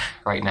music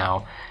right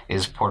now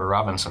is Porter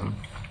Robinson.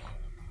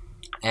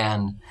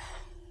 And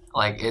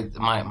like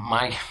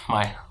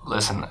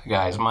listen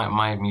guys,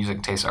 my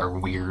music tastes are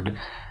weird,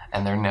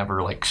 and they're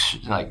never like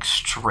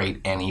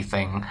straight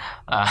anything.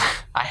 I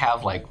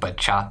have like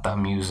bachata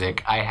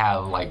music, I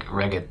have like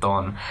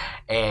reggaeton,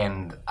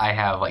 and I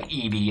have like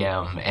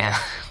EDM, and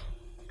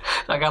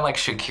I got like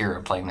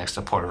Shakira playing next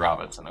to Porter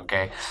Robinson,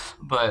 okay?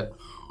 But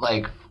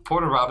like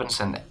Porter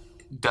Robinson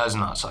does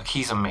not suck.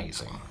 He's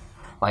amazing.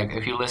 Like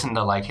if you listen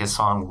to like his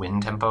song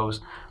Wind Tempos,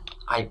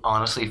 I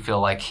honestly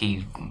feel like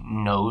he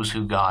knows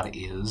who God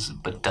is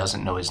but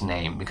doesn't know his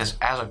name. Because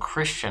as a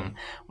Christian,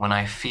 when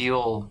I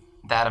feel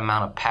that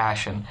amount of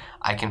passion,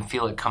 I can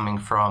feel it coming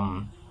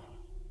from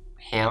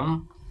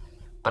him,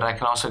 but I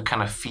can also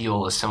kind of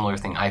feel a similar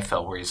thing I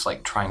felt where he's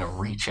like trying to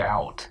reach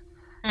out.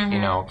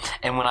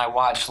 And when I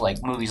watch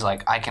like movies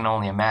like I Can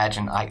Only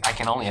Imagine, I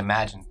can only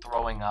imagine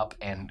throwing up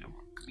and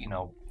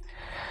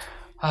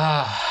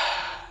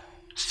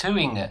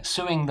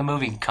suing the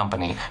movie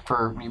company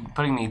for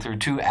putting me through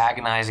 2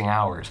 agonizing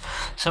hours.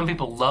 Some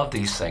people love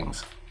these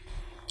things,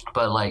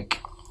 but like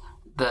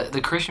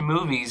the Christian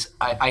movies,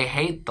 I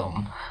hate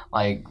them.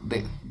 Like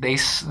they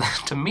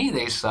to me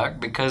they suck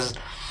because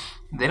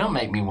they don't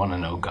make me want to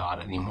know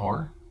God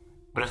anymore.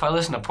 But if I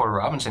listen to Porter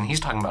Robinson, he's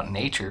talking about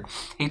nature.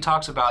 He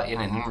talks about in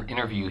an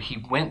interview,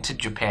 he went to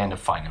Japan to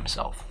find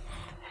himself.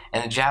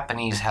 And the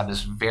Japanese have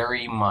this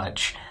very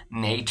much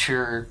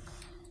nature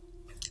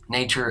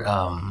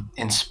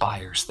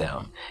inspires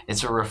them.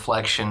 It's a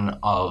reflection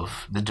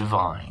of the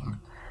divine.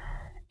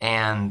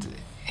 And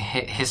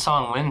his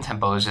song Wind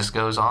Tempos just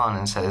goes on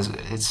and says,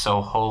 it's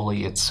so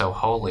holy, it's so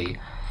holy.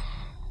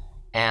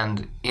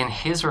 And in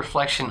his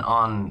reflection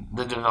on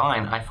the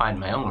divine, I find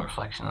my own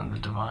reflection on the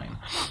divine.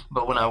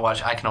 But when I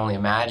watch I Can Only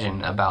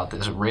Imagine about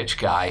this rich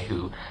guy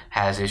who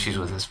has issues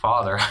with his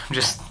father,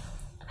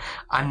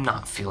 I'm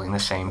not feeling the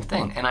same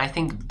thing. And I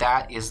think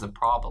that is the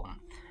problem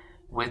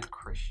with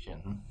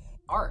Christian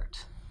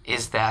art,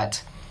 is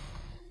that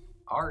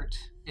art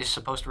is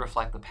supposed to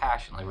reflect the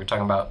passion, like we were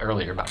talking about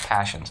earlier about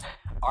passions.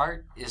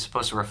 Art is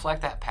supposed to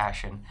reflect that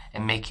passion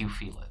and make you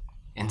feel it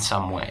in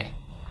some way.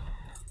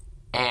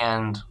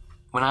 And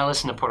when I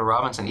listen to Porter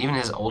Robinson, even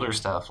his older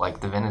stuff like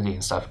Divinity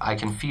and stuff, I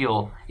can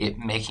feel it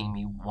making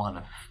me want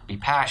to be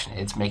passionate.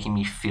 It's making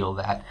me feel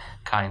that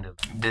kind of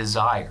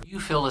desire. You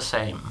feel the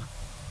same?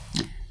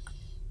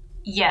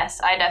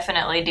 Yes, I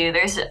definitely do.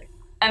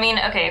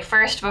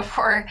 First,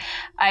 before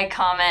I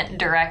comment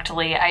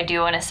directly, I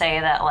do want to say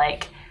that,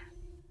 like,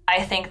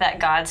 I think that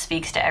God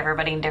speaks to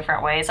everybody in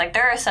different ways. Like,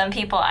 there are some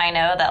people I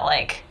know that,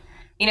 like,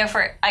 you know,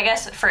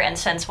 for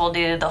instance, we'll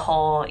do the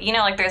whole, you know,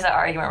 like, there's an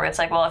argument where it's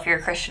like, well, if you're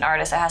a Christian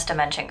artist, it has to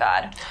mention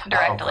God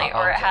directly,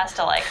 or it has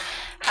to, like,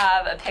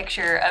 have a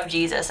picture of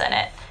Jesus in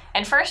it.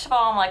 And first of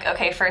all, I'm like,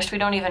 okay, first, we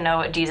don't even know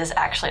what Jesus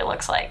actually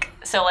looks like.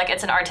 So, like,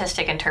 it's an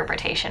artistic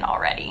interpretation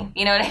already.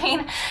 You know what I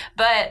mean?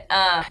 But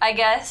I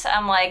guess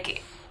I'm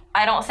like,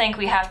 I don't think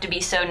we have to be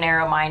so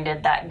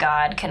narrow-minded that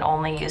God can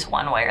only use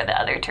one way or the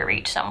other to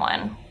reach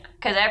someone.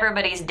 Because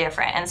everybody's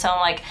different. And so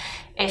I'm like,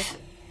 if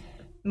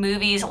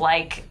movies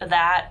like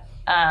that,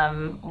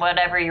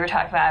 whatever you were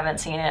talking about, I haven't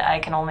seen it, I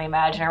can only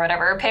imagine, or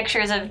whatever, or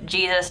pictures of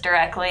Jesus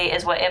directly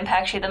is what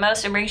impacts you the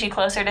most and brings you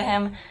closer to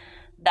him,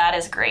 that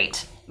is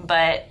great.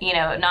 But, you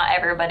know, not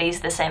everybody's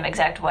the same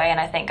exact way, and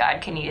I think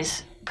God can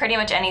use pretty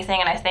much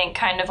anything, and I think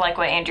kind of like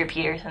what Andrew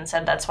Peterson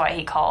said, that's why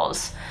he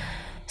calls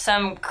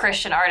some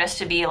Christian artists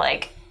to be,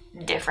 like,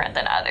 different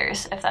than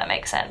others, if that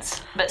makes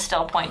sense, but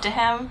still point to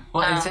him.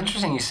 Well, it's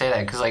interesting you say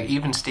that, because, like,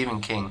 even Stephen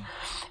King,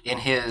 in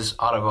his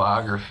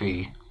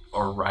autobiography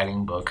or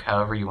writing book,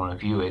 however you want to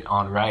view it,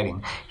 on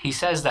writing, he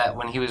says that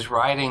when he was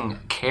writing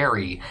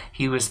Carrie,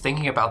 he was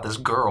thinking about this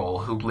girl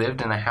who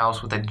lived in a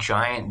house with a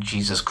giant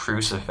Jesus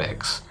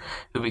crucifix,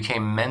 who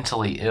became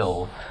mentally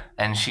ill,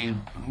 and she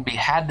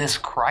had this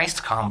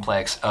Christ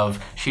complex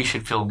of she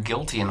should feel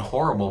guilty and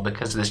horrible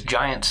because this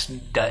giant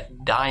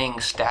dying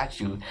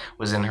statue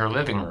was in her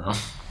living room.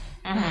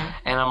 Mm-hmm.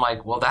 And I'm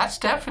like, well, that's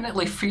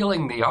definitely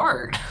feeling the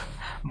art,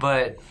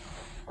 but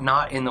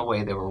not in the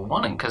way they were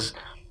wanting, because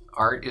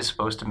art is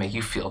supposed to make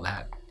you feel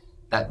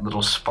that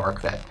little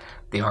spark that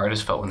the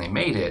artist felt when they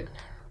made it.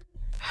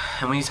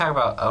 And when you talk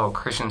about, oh,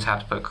 Christians have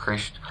to put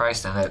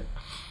Christ in it,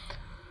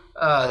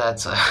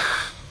 that's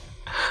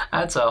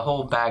a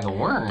whole bag of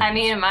worms. I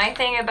mean, my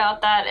thing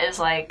about that is,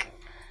 like,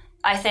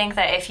 I think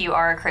that if you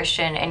are a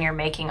Christian and you're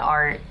making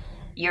art,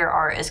 your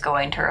art is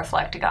going to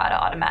reflect God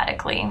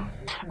automatically,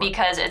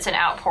 because it's an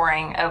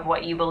outpouring of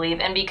what you believe.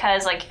 And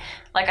because,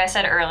 like I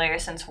said earlier,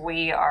 since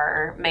we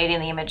are made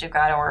in the image of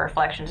God and we're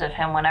reflections of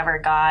him, whenever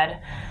God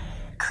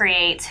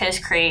creates, his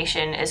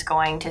creation is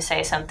going to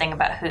say something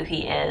about who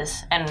he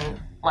is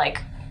and,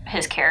 like,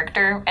 his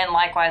character. And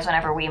likewise,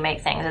 whenever we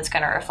make things, it's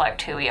going to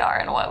reflect who we are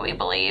and what we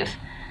believe.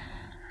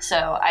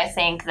 So I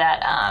think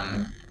that,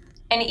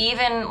 and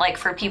even, like,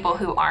 for people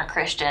who aren't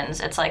Christians,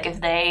 it's like, if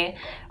they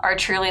are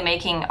truly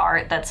making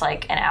art that's,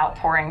 like, an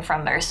outpouring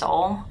from their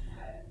soul,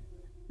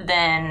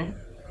 then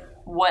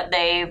what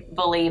they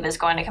believe is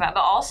going to come out.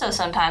 But also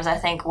sometimes I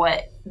think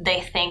what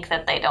they think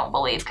that they don't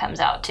believe comes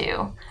out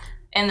too,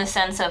 in the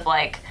sense of,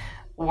 like,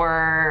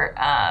 we're,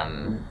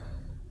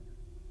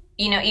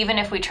 you know, even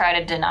if we try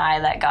to deny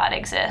that God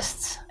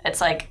exists, it's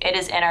like, it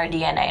is in our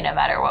DNA no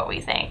matter what we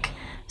think.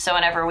 So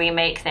whenever we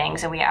make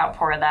things and we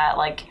outpour that,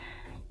 like,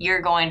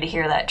 you're going to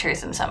hear that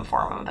truth in some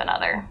form of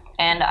another.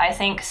 And I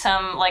think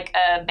some, like,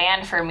 a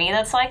band for me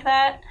that's like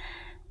that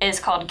is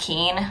called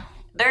Keane.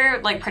 They're,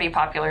 like, pretty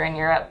popular in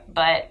Europe,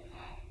 but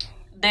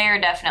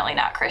they're definitely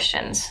not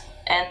Christians.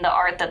 And the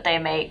art that they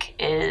make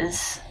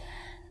is,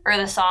 or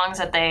the songs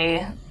that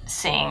they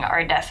sing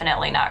are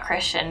definitely not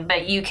Christian.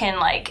 But you can,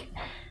 like,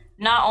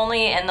 not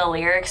only in the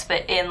lyrics,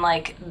 but in,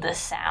 like, the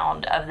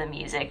sound of the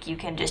music, you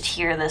can just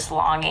hear this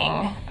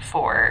longing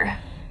for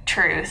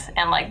truth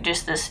and, like,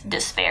 just this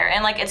despair.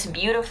 And, like, it's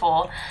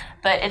beautiful,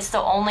 but it's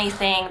the only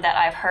thing that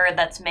I've heard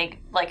that's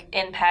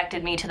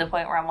impacted me to the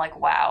point where I'm like,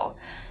 wow,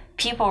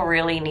 people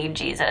really need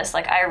Jesus.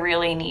 Like, I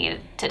really need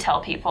to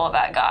tell people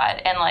about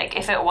God. And, like,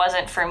 if it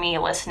wasn't for me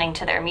listening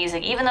to their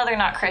music, even though they're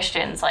not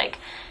Christians, like,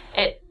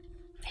 it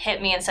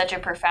hit me in such a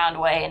profound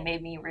way and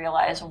made me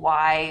realize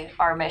why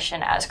our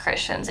mission as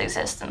Christians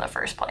exists in the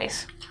first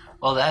place.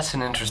 Well, that's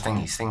an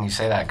interesting thing you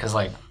say that, because,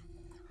 like,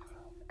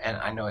 and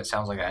I know it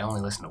sounds like I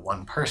only listen to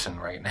one person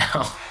right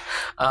now,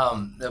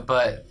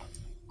 but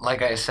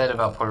like I said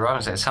about Porter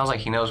Robinson, it sounds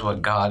like he knows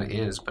what God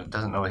is, but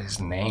doesn't know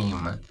his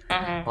name.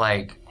 Mm-hmm.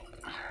 Like,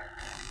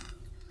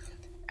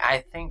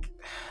 I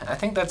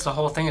think that's the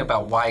whole thing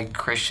about why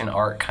Christian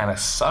art kind of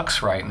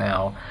sucks right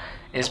now,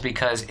 is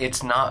because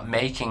it's not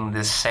making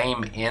the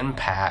same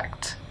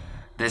impact,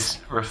 this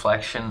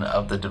reflection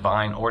of the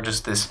divine, or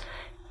just this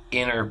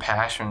inner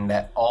passion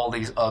that all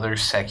these other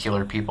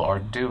secular people are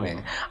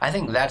doing. I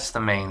think that's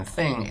the main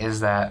thing, is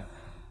that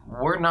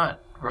we're not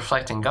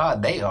reflecting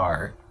God, they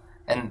are,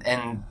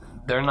 and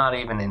they're not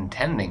even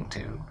intending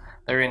to.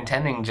 They're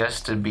intending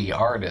just to be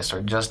artists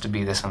or just to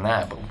be this and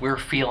that, but we're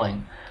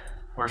feeling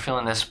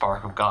this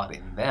spark of God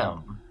in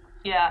them.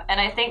 Yeah, and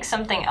I think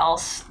something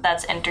else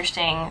that's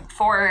interesting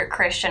for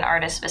Christian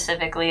artists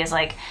specifically is,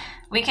 like,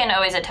 we can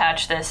always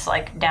attach this,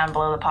 like, down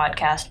below the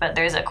podcast, but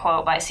there's a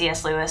quote by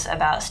C.S. Lewis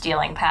about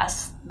stealing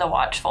past the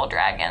watchful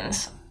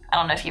dragons. I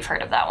don't know if you've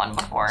heard of that one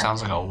before.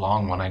 Sounds like a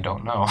long one, I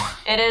don't know.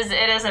 It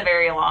is a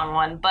very long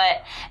one,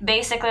 but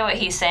basically what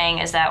he's saying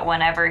is that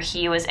whenever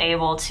he was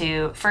able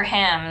to, for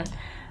him,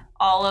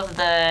 all of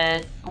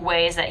the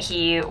ways that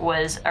he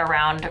was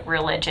around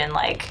religion,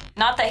 like,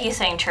 not that he's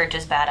saying church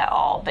is bad at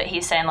all, but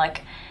he's saying,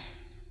 like,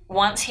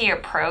 once he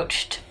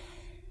approached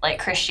like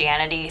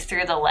Christianity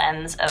through the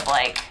lens of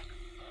like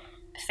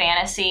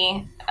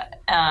fantasy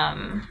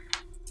and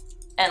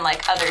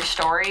like other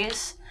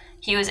stories,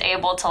 he was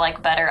able to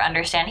like better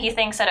understand. He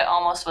thinks that it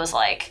almost was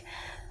like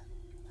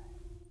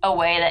a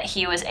way that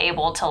he was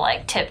able to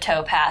like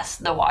tiptoe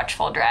past the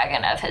watchful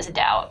dragon of his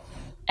doubt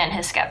and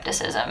his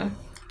skepticism,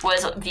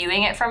 was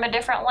viewing it from a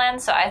different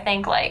lens. So I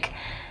think like,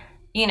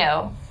 you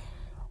know,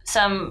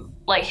 some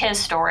like his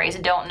stories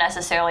don't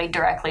necessarily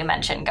directly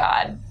mention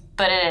God,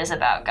 but it is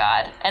about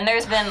God. And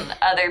there's been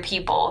other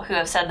people who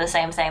have said the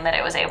same thing, that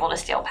it was able to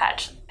steal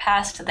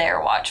past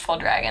their watchful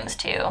dragons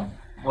too.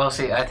 Well,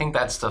 see, I think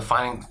that's the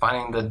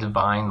finding the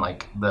divine,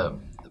 like the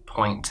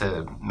point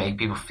to make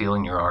people feel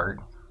in your art,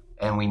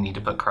 and we need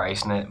to put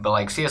Christ in it. But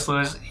like C.S.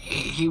 Lewis,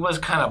 he was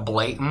kind of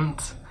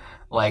blatant.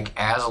 Like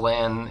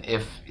Aslan,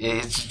 if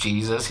it's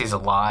Jesus, he's a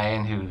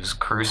lion who's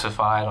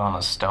crucified on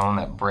a stone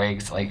that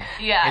breaks. Like,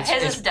 yeah,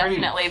 his is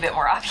definitely a bit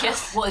more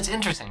obvious. Well, it's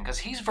interesting because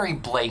he's very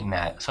blatant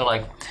at it. So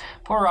like,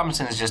 Paul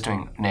Robinson is just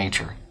doing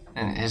nature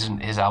in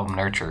his album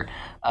Nurture.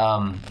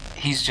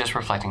 He's just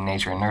reflecting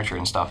nature and nurture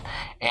and stuff.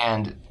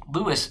 And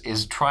Lewis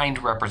is trying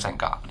to represent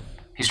God.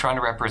 He's trying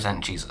to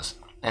represent Jesus.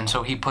 And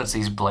so he puts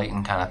these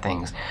blatant kind of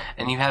things.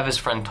 And you have his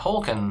friend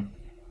Tolkien,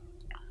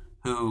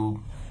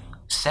 who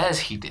says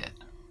he did.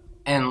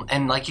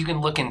 And like you can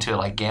look into it,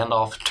 like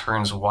Gandalf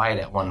turns white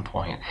at one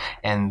point,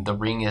 and the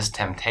ring is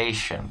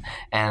temptation,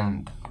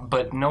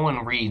 but no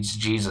one reads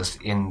Jesus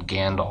in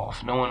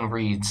Gandalf. No one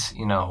reads,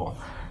 you know,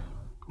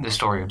 the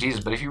story of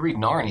Jesus. But if you read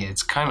Narnia,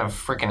 it's kind of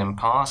freaking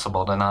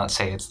impossible to not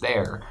say it's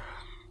there.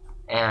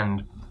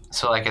 And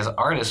so like as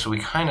artists, we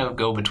kind of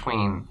go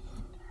between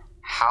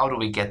how do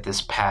we get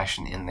this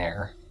passion in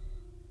there,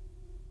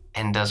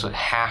 and does it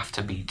have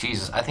to be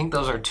Jesus? I think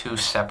those are two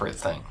separate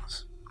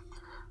things.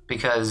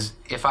 Because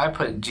if I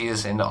put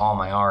Jesus into all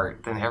my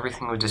art, then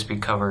everything would just be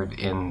covered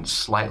in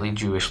slightly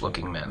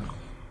Jewish-looking men.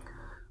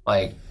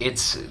 Like,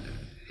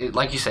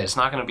 like you said, it's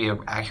not going to be an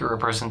accurate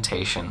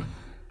representation,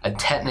 a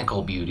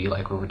technical beauty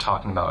like we were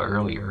talking about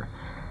earlier.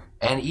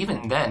 And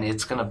even then,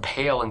 it's going to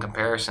pale in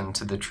comparison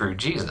to the true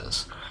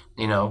Jesus,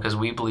 you know, because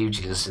we believe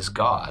Jesus is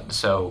God.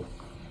 So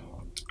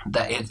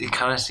that it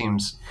kind of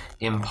seems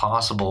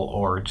impossible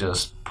or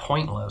just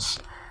pointless.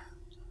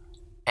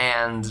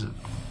 And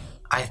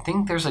I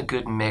think there's a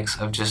good mix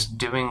of just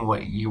doing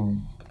what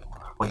you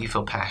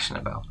feel passionate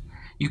about.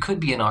 You could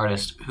be an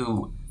artist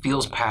who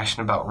feels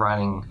passionate about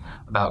writing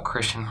about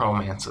Christian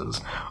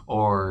romances,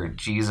 or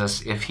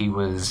Jesus if he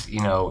was, you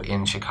know,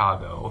 in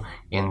Chicago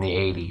in the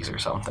 80s or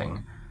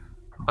something.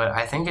 But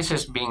I think it's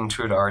just being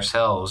true to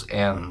ourselves,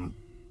 and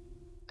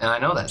I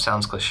know that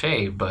sounds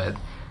cliche, but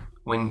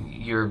when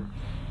you're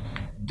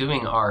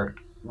doing art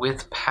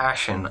with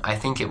passion, I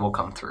think it will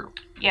come through.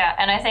 Yeah,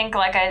 and I think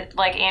like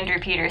Andrew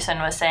Peterson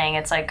was saying,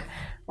 it's like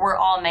we're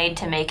all made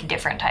to make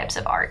different types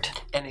of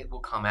art. And it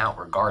will come out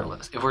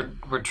regardless. If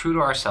we're true to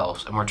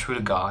ourselves and we're true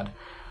to God,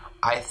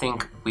 I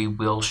think we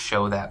will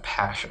show that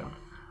passion.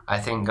 I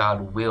think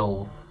God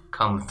will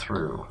come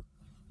through.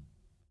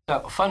 So,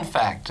 fun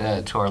fact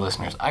to our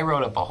listeners, I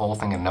wrote up a whole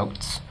thing of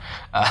notes.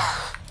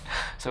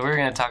 So we're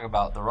going to talk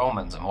about the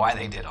Romans and why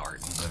they did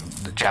art, and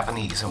the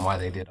Japanese and why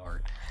they did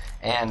art.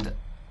 And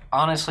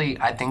honestly,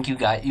 I think you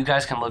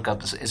guys can look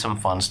up some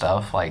fun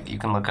stuff. Like, you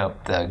can look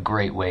up the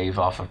Great Wave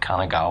off of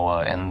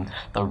Kanagawa and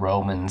the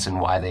Romans and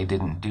why they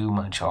didn't do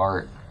much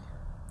art.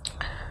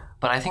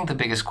 But I think the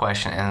biggest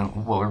question,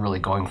 and what we're really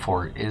going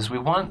for, is we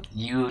want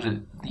you,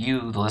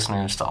 the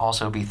listeners, to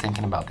also be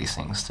thinking about these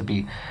things, to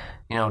be,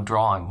 you know,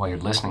 drawing while you're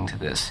listening to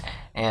this.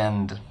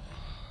 And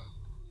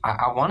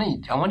I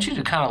want you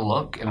to kind of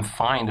look and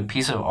find a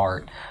piece of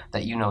art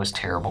that you know is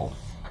terrible,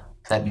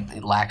 that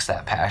it lacks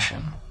that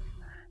passion.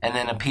 And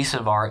then a piece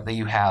of art that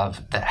you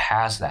have that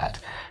has that.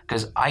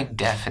 Because I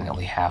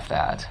definitely have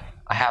that.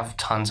 I have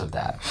tons of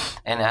that.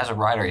 And as a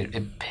writer,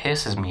 it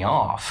pisses me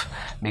off.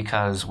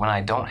 Because when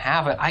I don't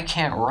have it, I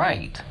can't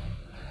write.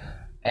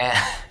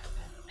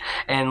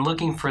 And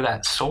looking for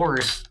that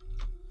source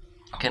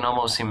can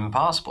almost seem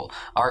impossible.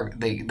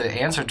 The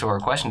answer to our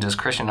question, does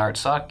Christian art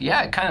suck?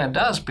 Yeah, it kind of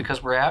does,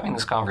 because we're having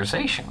this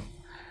conversation.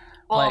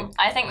 Well,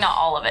 I think not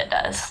all of it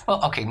does.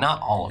 Well, okay,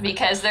 not all of it.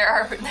 Because there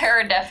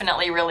are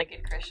definitely really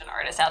good Christian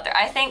artists out there.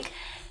 I think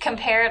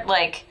compared,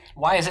 like...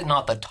 Why is it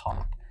not the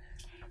top?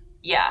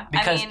 Yeah,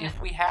 because if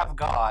we have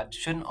God,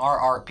 shouldn't our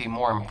art be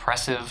more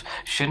impressive?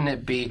 Shouldn't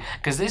it be...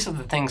 Because these are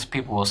the things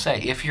people will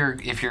say. If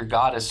your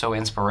God is so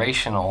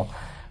inspirational,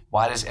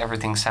 why does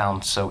everything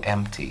sound so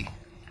empty?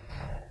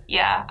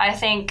 Yeah, I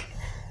think...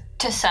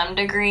 to some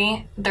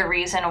degree, the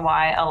reason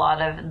why a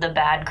lot of the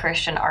bad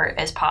Christian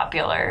art is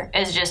popular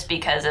is just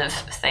because of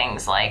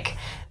things like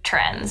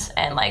trends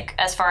and, like,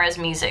 as far as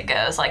music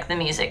goes, like the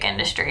music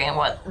industry and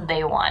what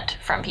they want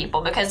from people.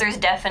 Because there's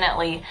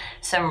definitely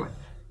some,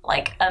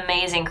 like,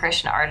 amazing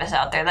Christian artists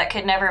out there that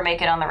could never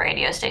make it on the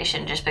radio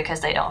station just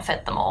because they don't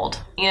fit the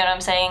mold. You know what I'm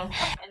saying?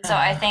 And so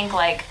I think,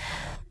 like,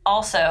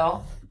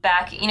 also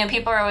back, you know,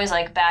 people are always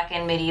like, back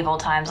in medieval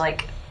times,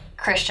 like,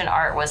 Christian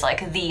art was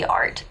like the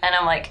art. And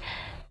I'm like,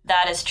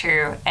 That is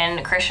true.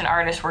 And Christian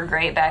artists were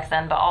great back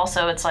then, but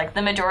also it's like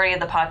the majority of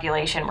the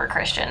population were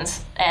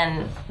Christians,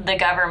 and the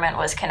government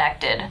was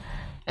connected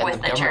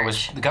with the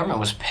church. The government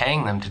was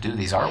paying them to do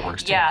these artworks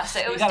too. Yeah, so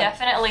it was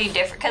definitely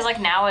different. Because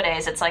like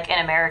nowadays, it's like in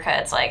America,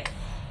 it's like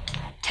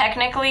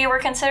technically we're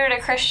considered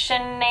a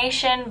Christian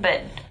nation,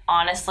 but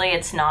honestly,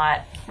 it's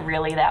not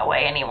really that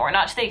way anymore.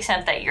 Not to the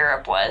extent that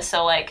Europe was.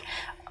 So like,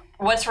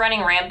 what's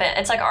running rampant,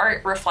 it's like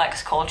art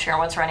reflects culture, and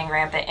what's running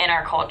rampant in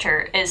our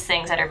culture is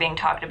things that are being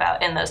talked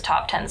about in those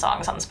top 10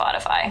 songs on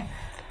Spotify.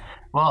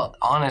 Well,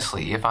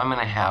 honestly, if I'm going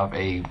to have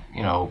a,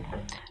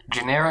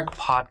 generic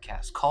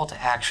podcast, call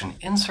to action,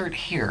 insert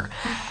here,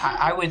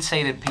 I would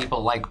say to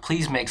people, like,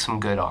 please make some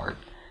good art.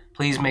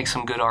 Please make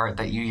some good art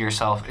that you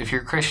yourself, if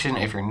you're Christian,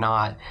 if you're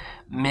not,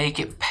 make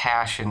it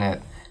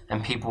passionate,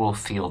 and people will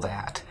feel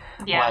that.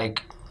 Yeah.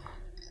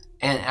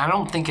 And I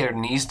don't think there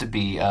needs to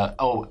be, the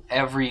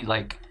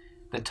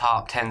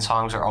top 10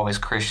 songs are always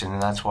Christian,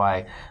 and that's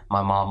why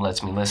my mom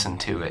lets me listen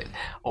to it.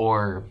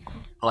 Or,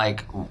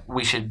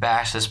 we should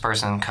bash this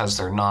person because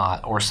they're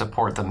not, or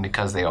support them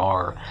because they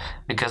are.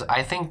 Because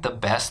I think the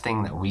best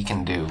thing that we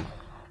can do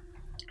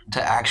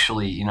to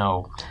actually,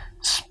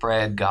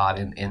 spread God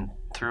in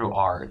through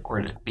art,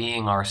 or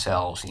being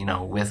ourselves,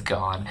 with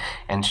God,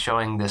 and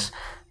showing this,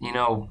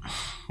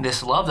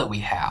 this love that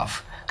we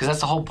have. Because that's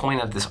the whole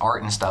point of this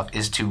art and stuff,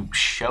 is to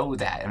show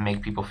that and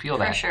make people feel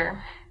that. For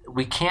sure.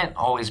 We can't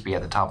always be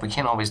at the top. We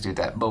can't always do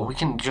that. But we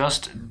can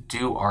just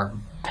do our...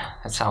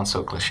 That sounds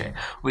so cliche.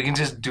 We can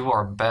just do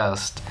our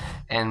best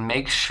and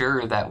make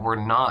sure that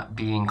we're not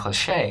being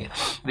cliche.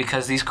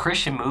 Because these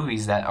Christian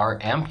movies that are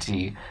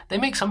empty, they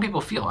make some people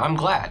feel, I'm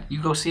glad.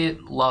 You go see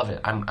it, love it.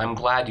 I'm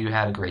glad you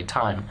had a great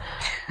time.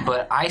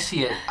 But I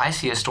see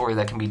a story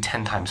that can be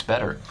 10 times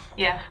better.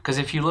 Yeah. Because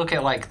if you look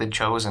at The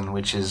Chosen,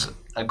 which is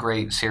a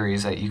great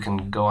series that you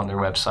can go on their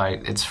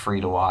website, it's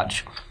free to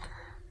watch.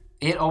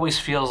 It always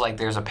feels like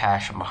there's a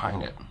passion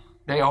behind it.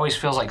 It always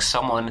feels like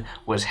someone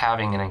was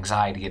having an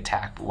anxiety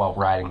attack while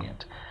writing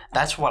it.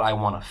 That's what I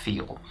want to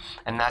feel.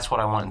 And that's what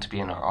I want it to be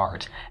in our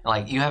art.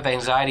 You have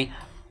anxiety,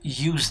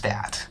 use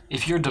that.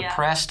 If you're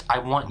depressed, I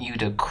want you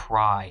to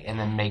cry and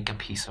then make a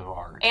piece of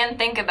art. And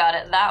think about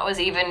it, that was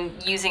even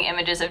using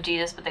images of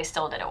Jesus, but they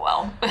still did it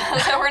well.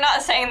 So we're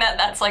not saying that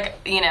that's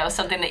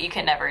something that you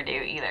can never do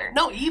either.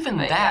 No, even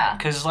but that,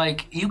 because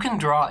you can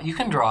draw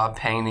a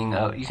painting.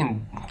 You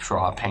can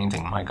draw a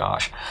painting. My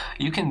gosh,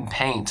 you can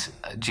paint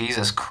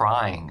Jesus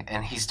crying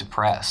and he's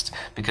depressed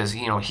because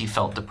he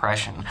felt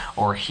depression,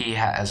 or he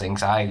has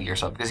anxiety or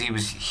something, because he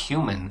was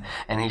human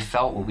and he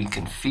felt what we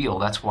can feel.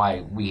 That's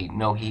why we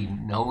know he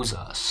knows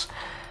us.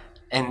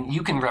 And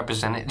you can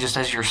represent it just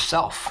as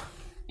yourself,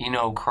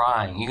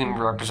 crying. You can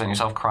represent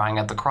yourself crying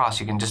at the cross.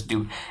 You can just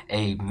do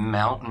a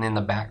mountain in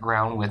the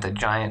background with a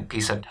giant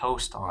piece of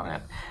toast on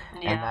it.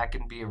 Yeah. And that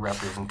can be a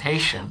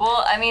representation.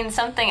 Well,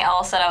 something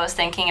else that I was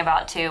thinking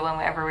about too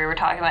whenever we were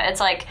talking about it,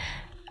 it's like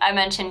I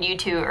mentioned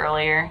U2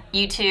 earlier.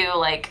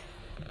 U2,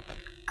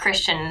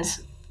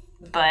 Christians,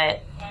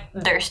 but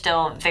they're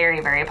still very,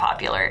 very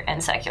popular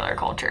in secular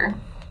culture.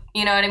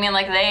 You know what I mean?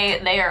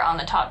 They are on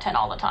the top 10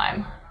 all the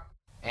time.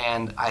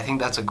 And I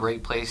think that's a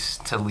great place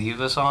to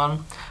leave us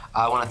on.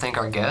 I want to thank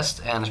our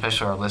guests, and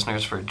especially our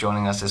listeners, for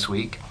joining us this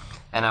week.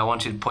 And I want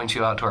to point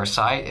you out to our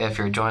site. If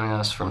you're joining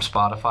us from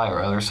Spotify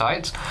or other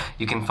sites,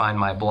 you can find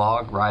my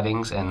blog,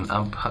 writings, and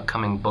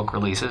upcoming book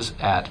releases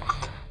at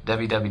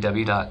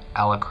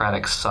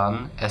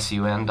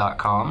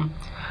www.alocraticsun.com.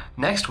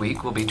 Next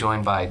week, we'll be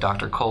joined by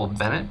Dr. Cole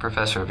Bennett,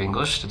 professor of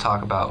English, to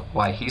talk about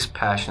why he's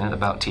passionate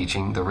about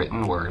teaching the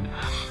written word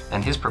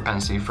and his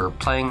propensity for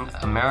playing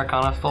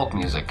Americana folk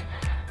music.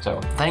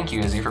 So thank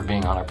you, Izzy, for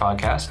being on our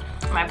podcast.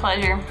 My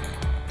pleasure.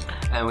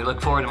 And we look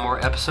forward to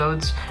more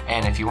episodes.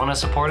 And if you want to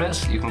support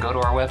us, you can go to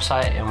our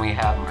website and we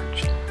have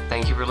merch.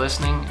 Thank you for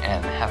listening,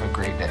 and have a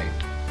great day.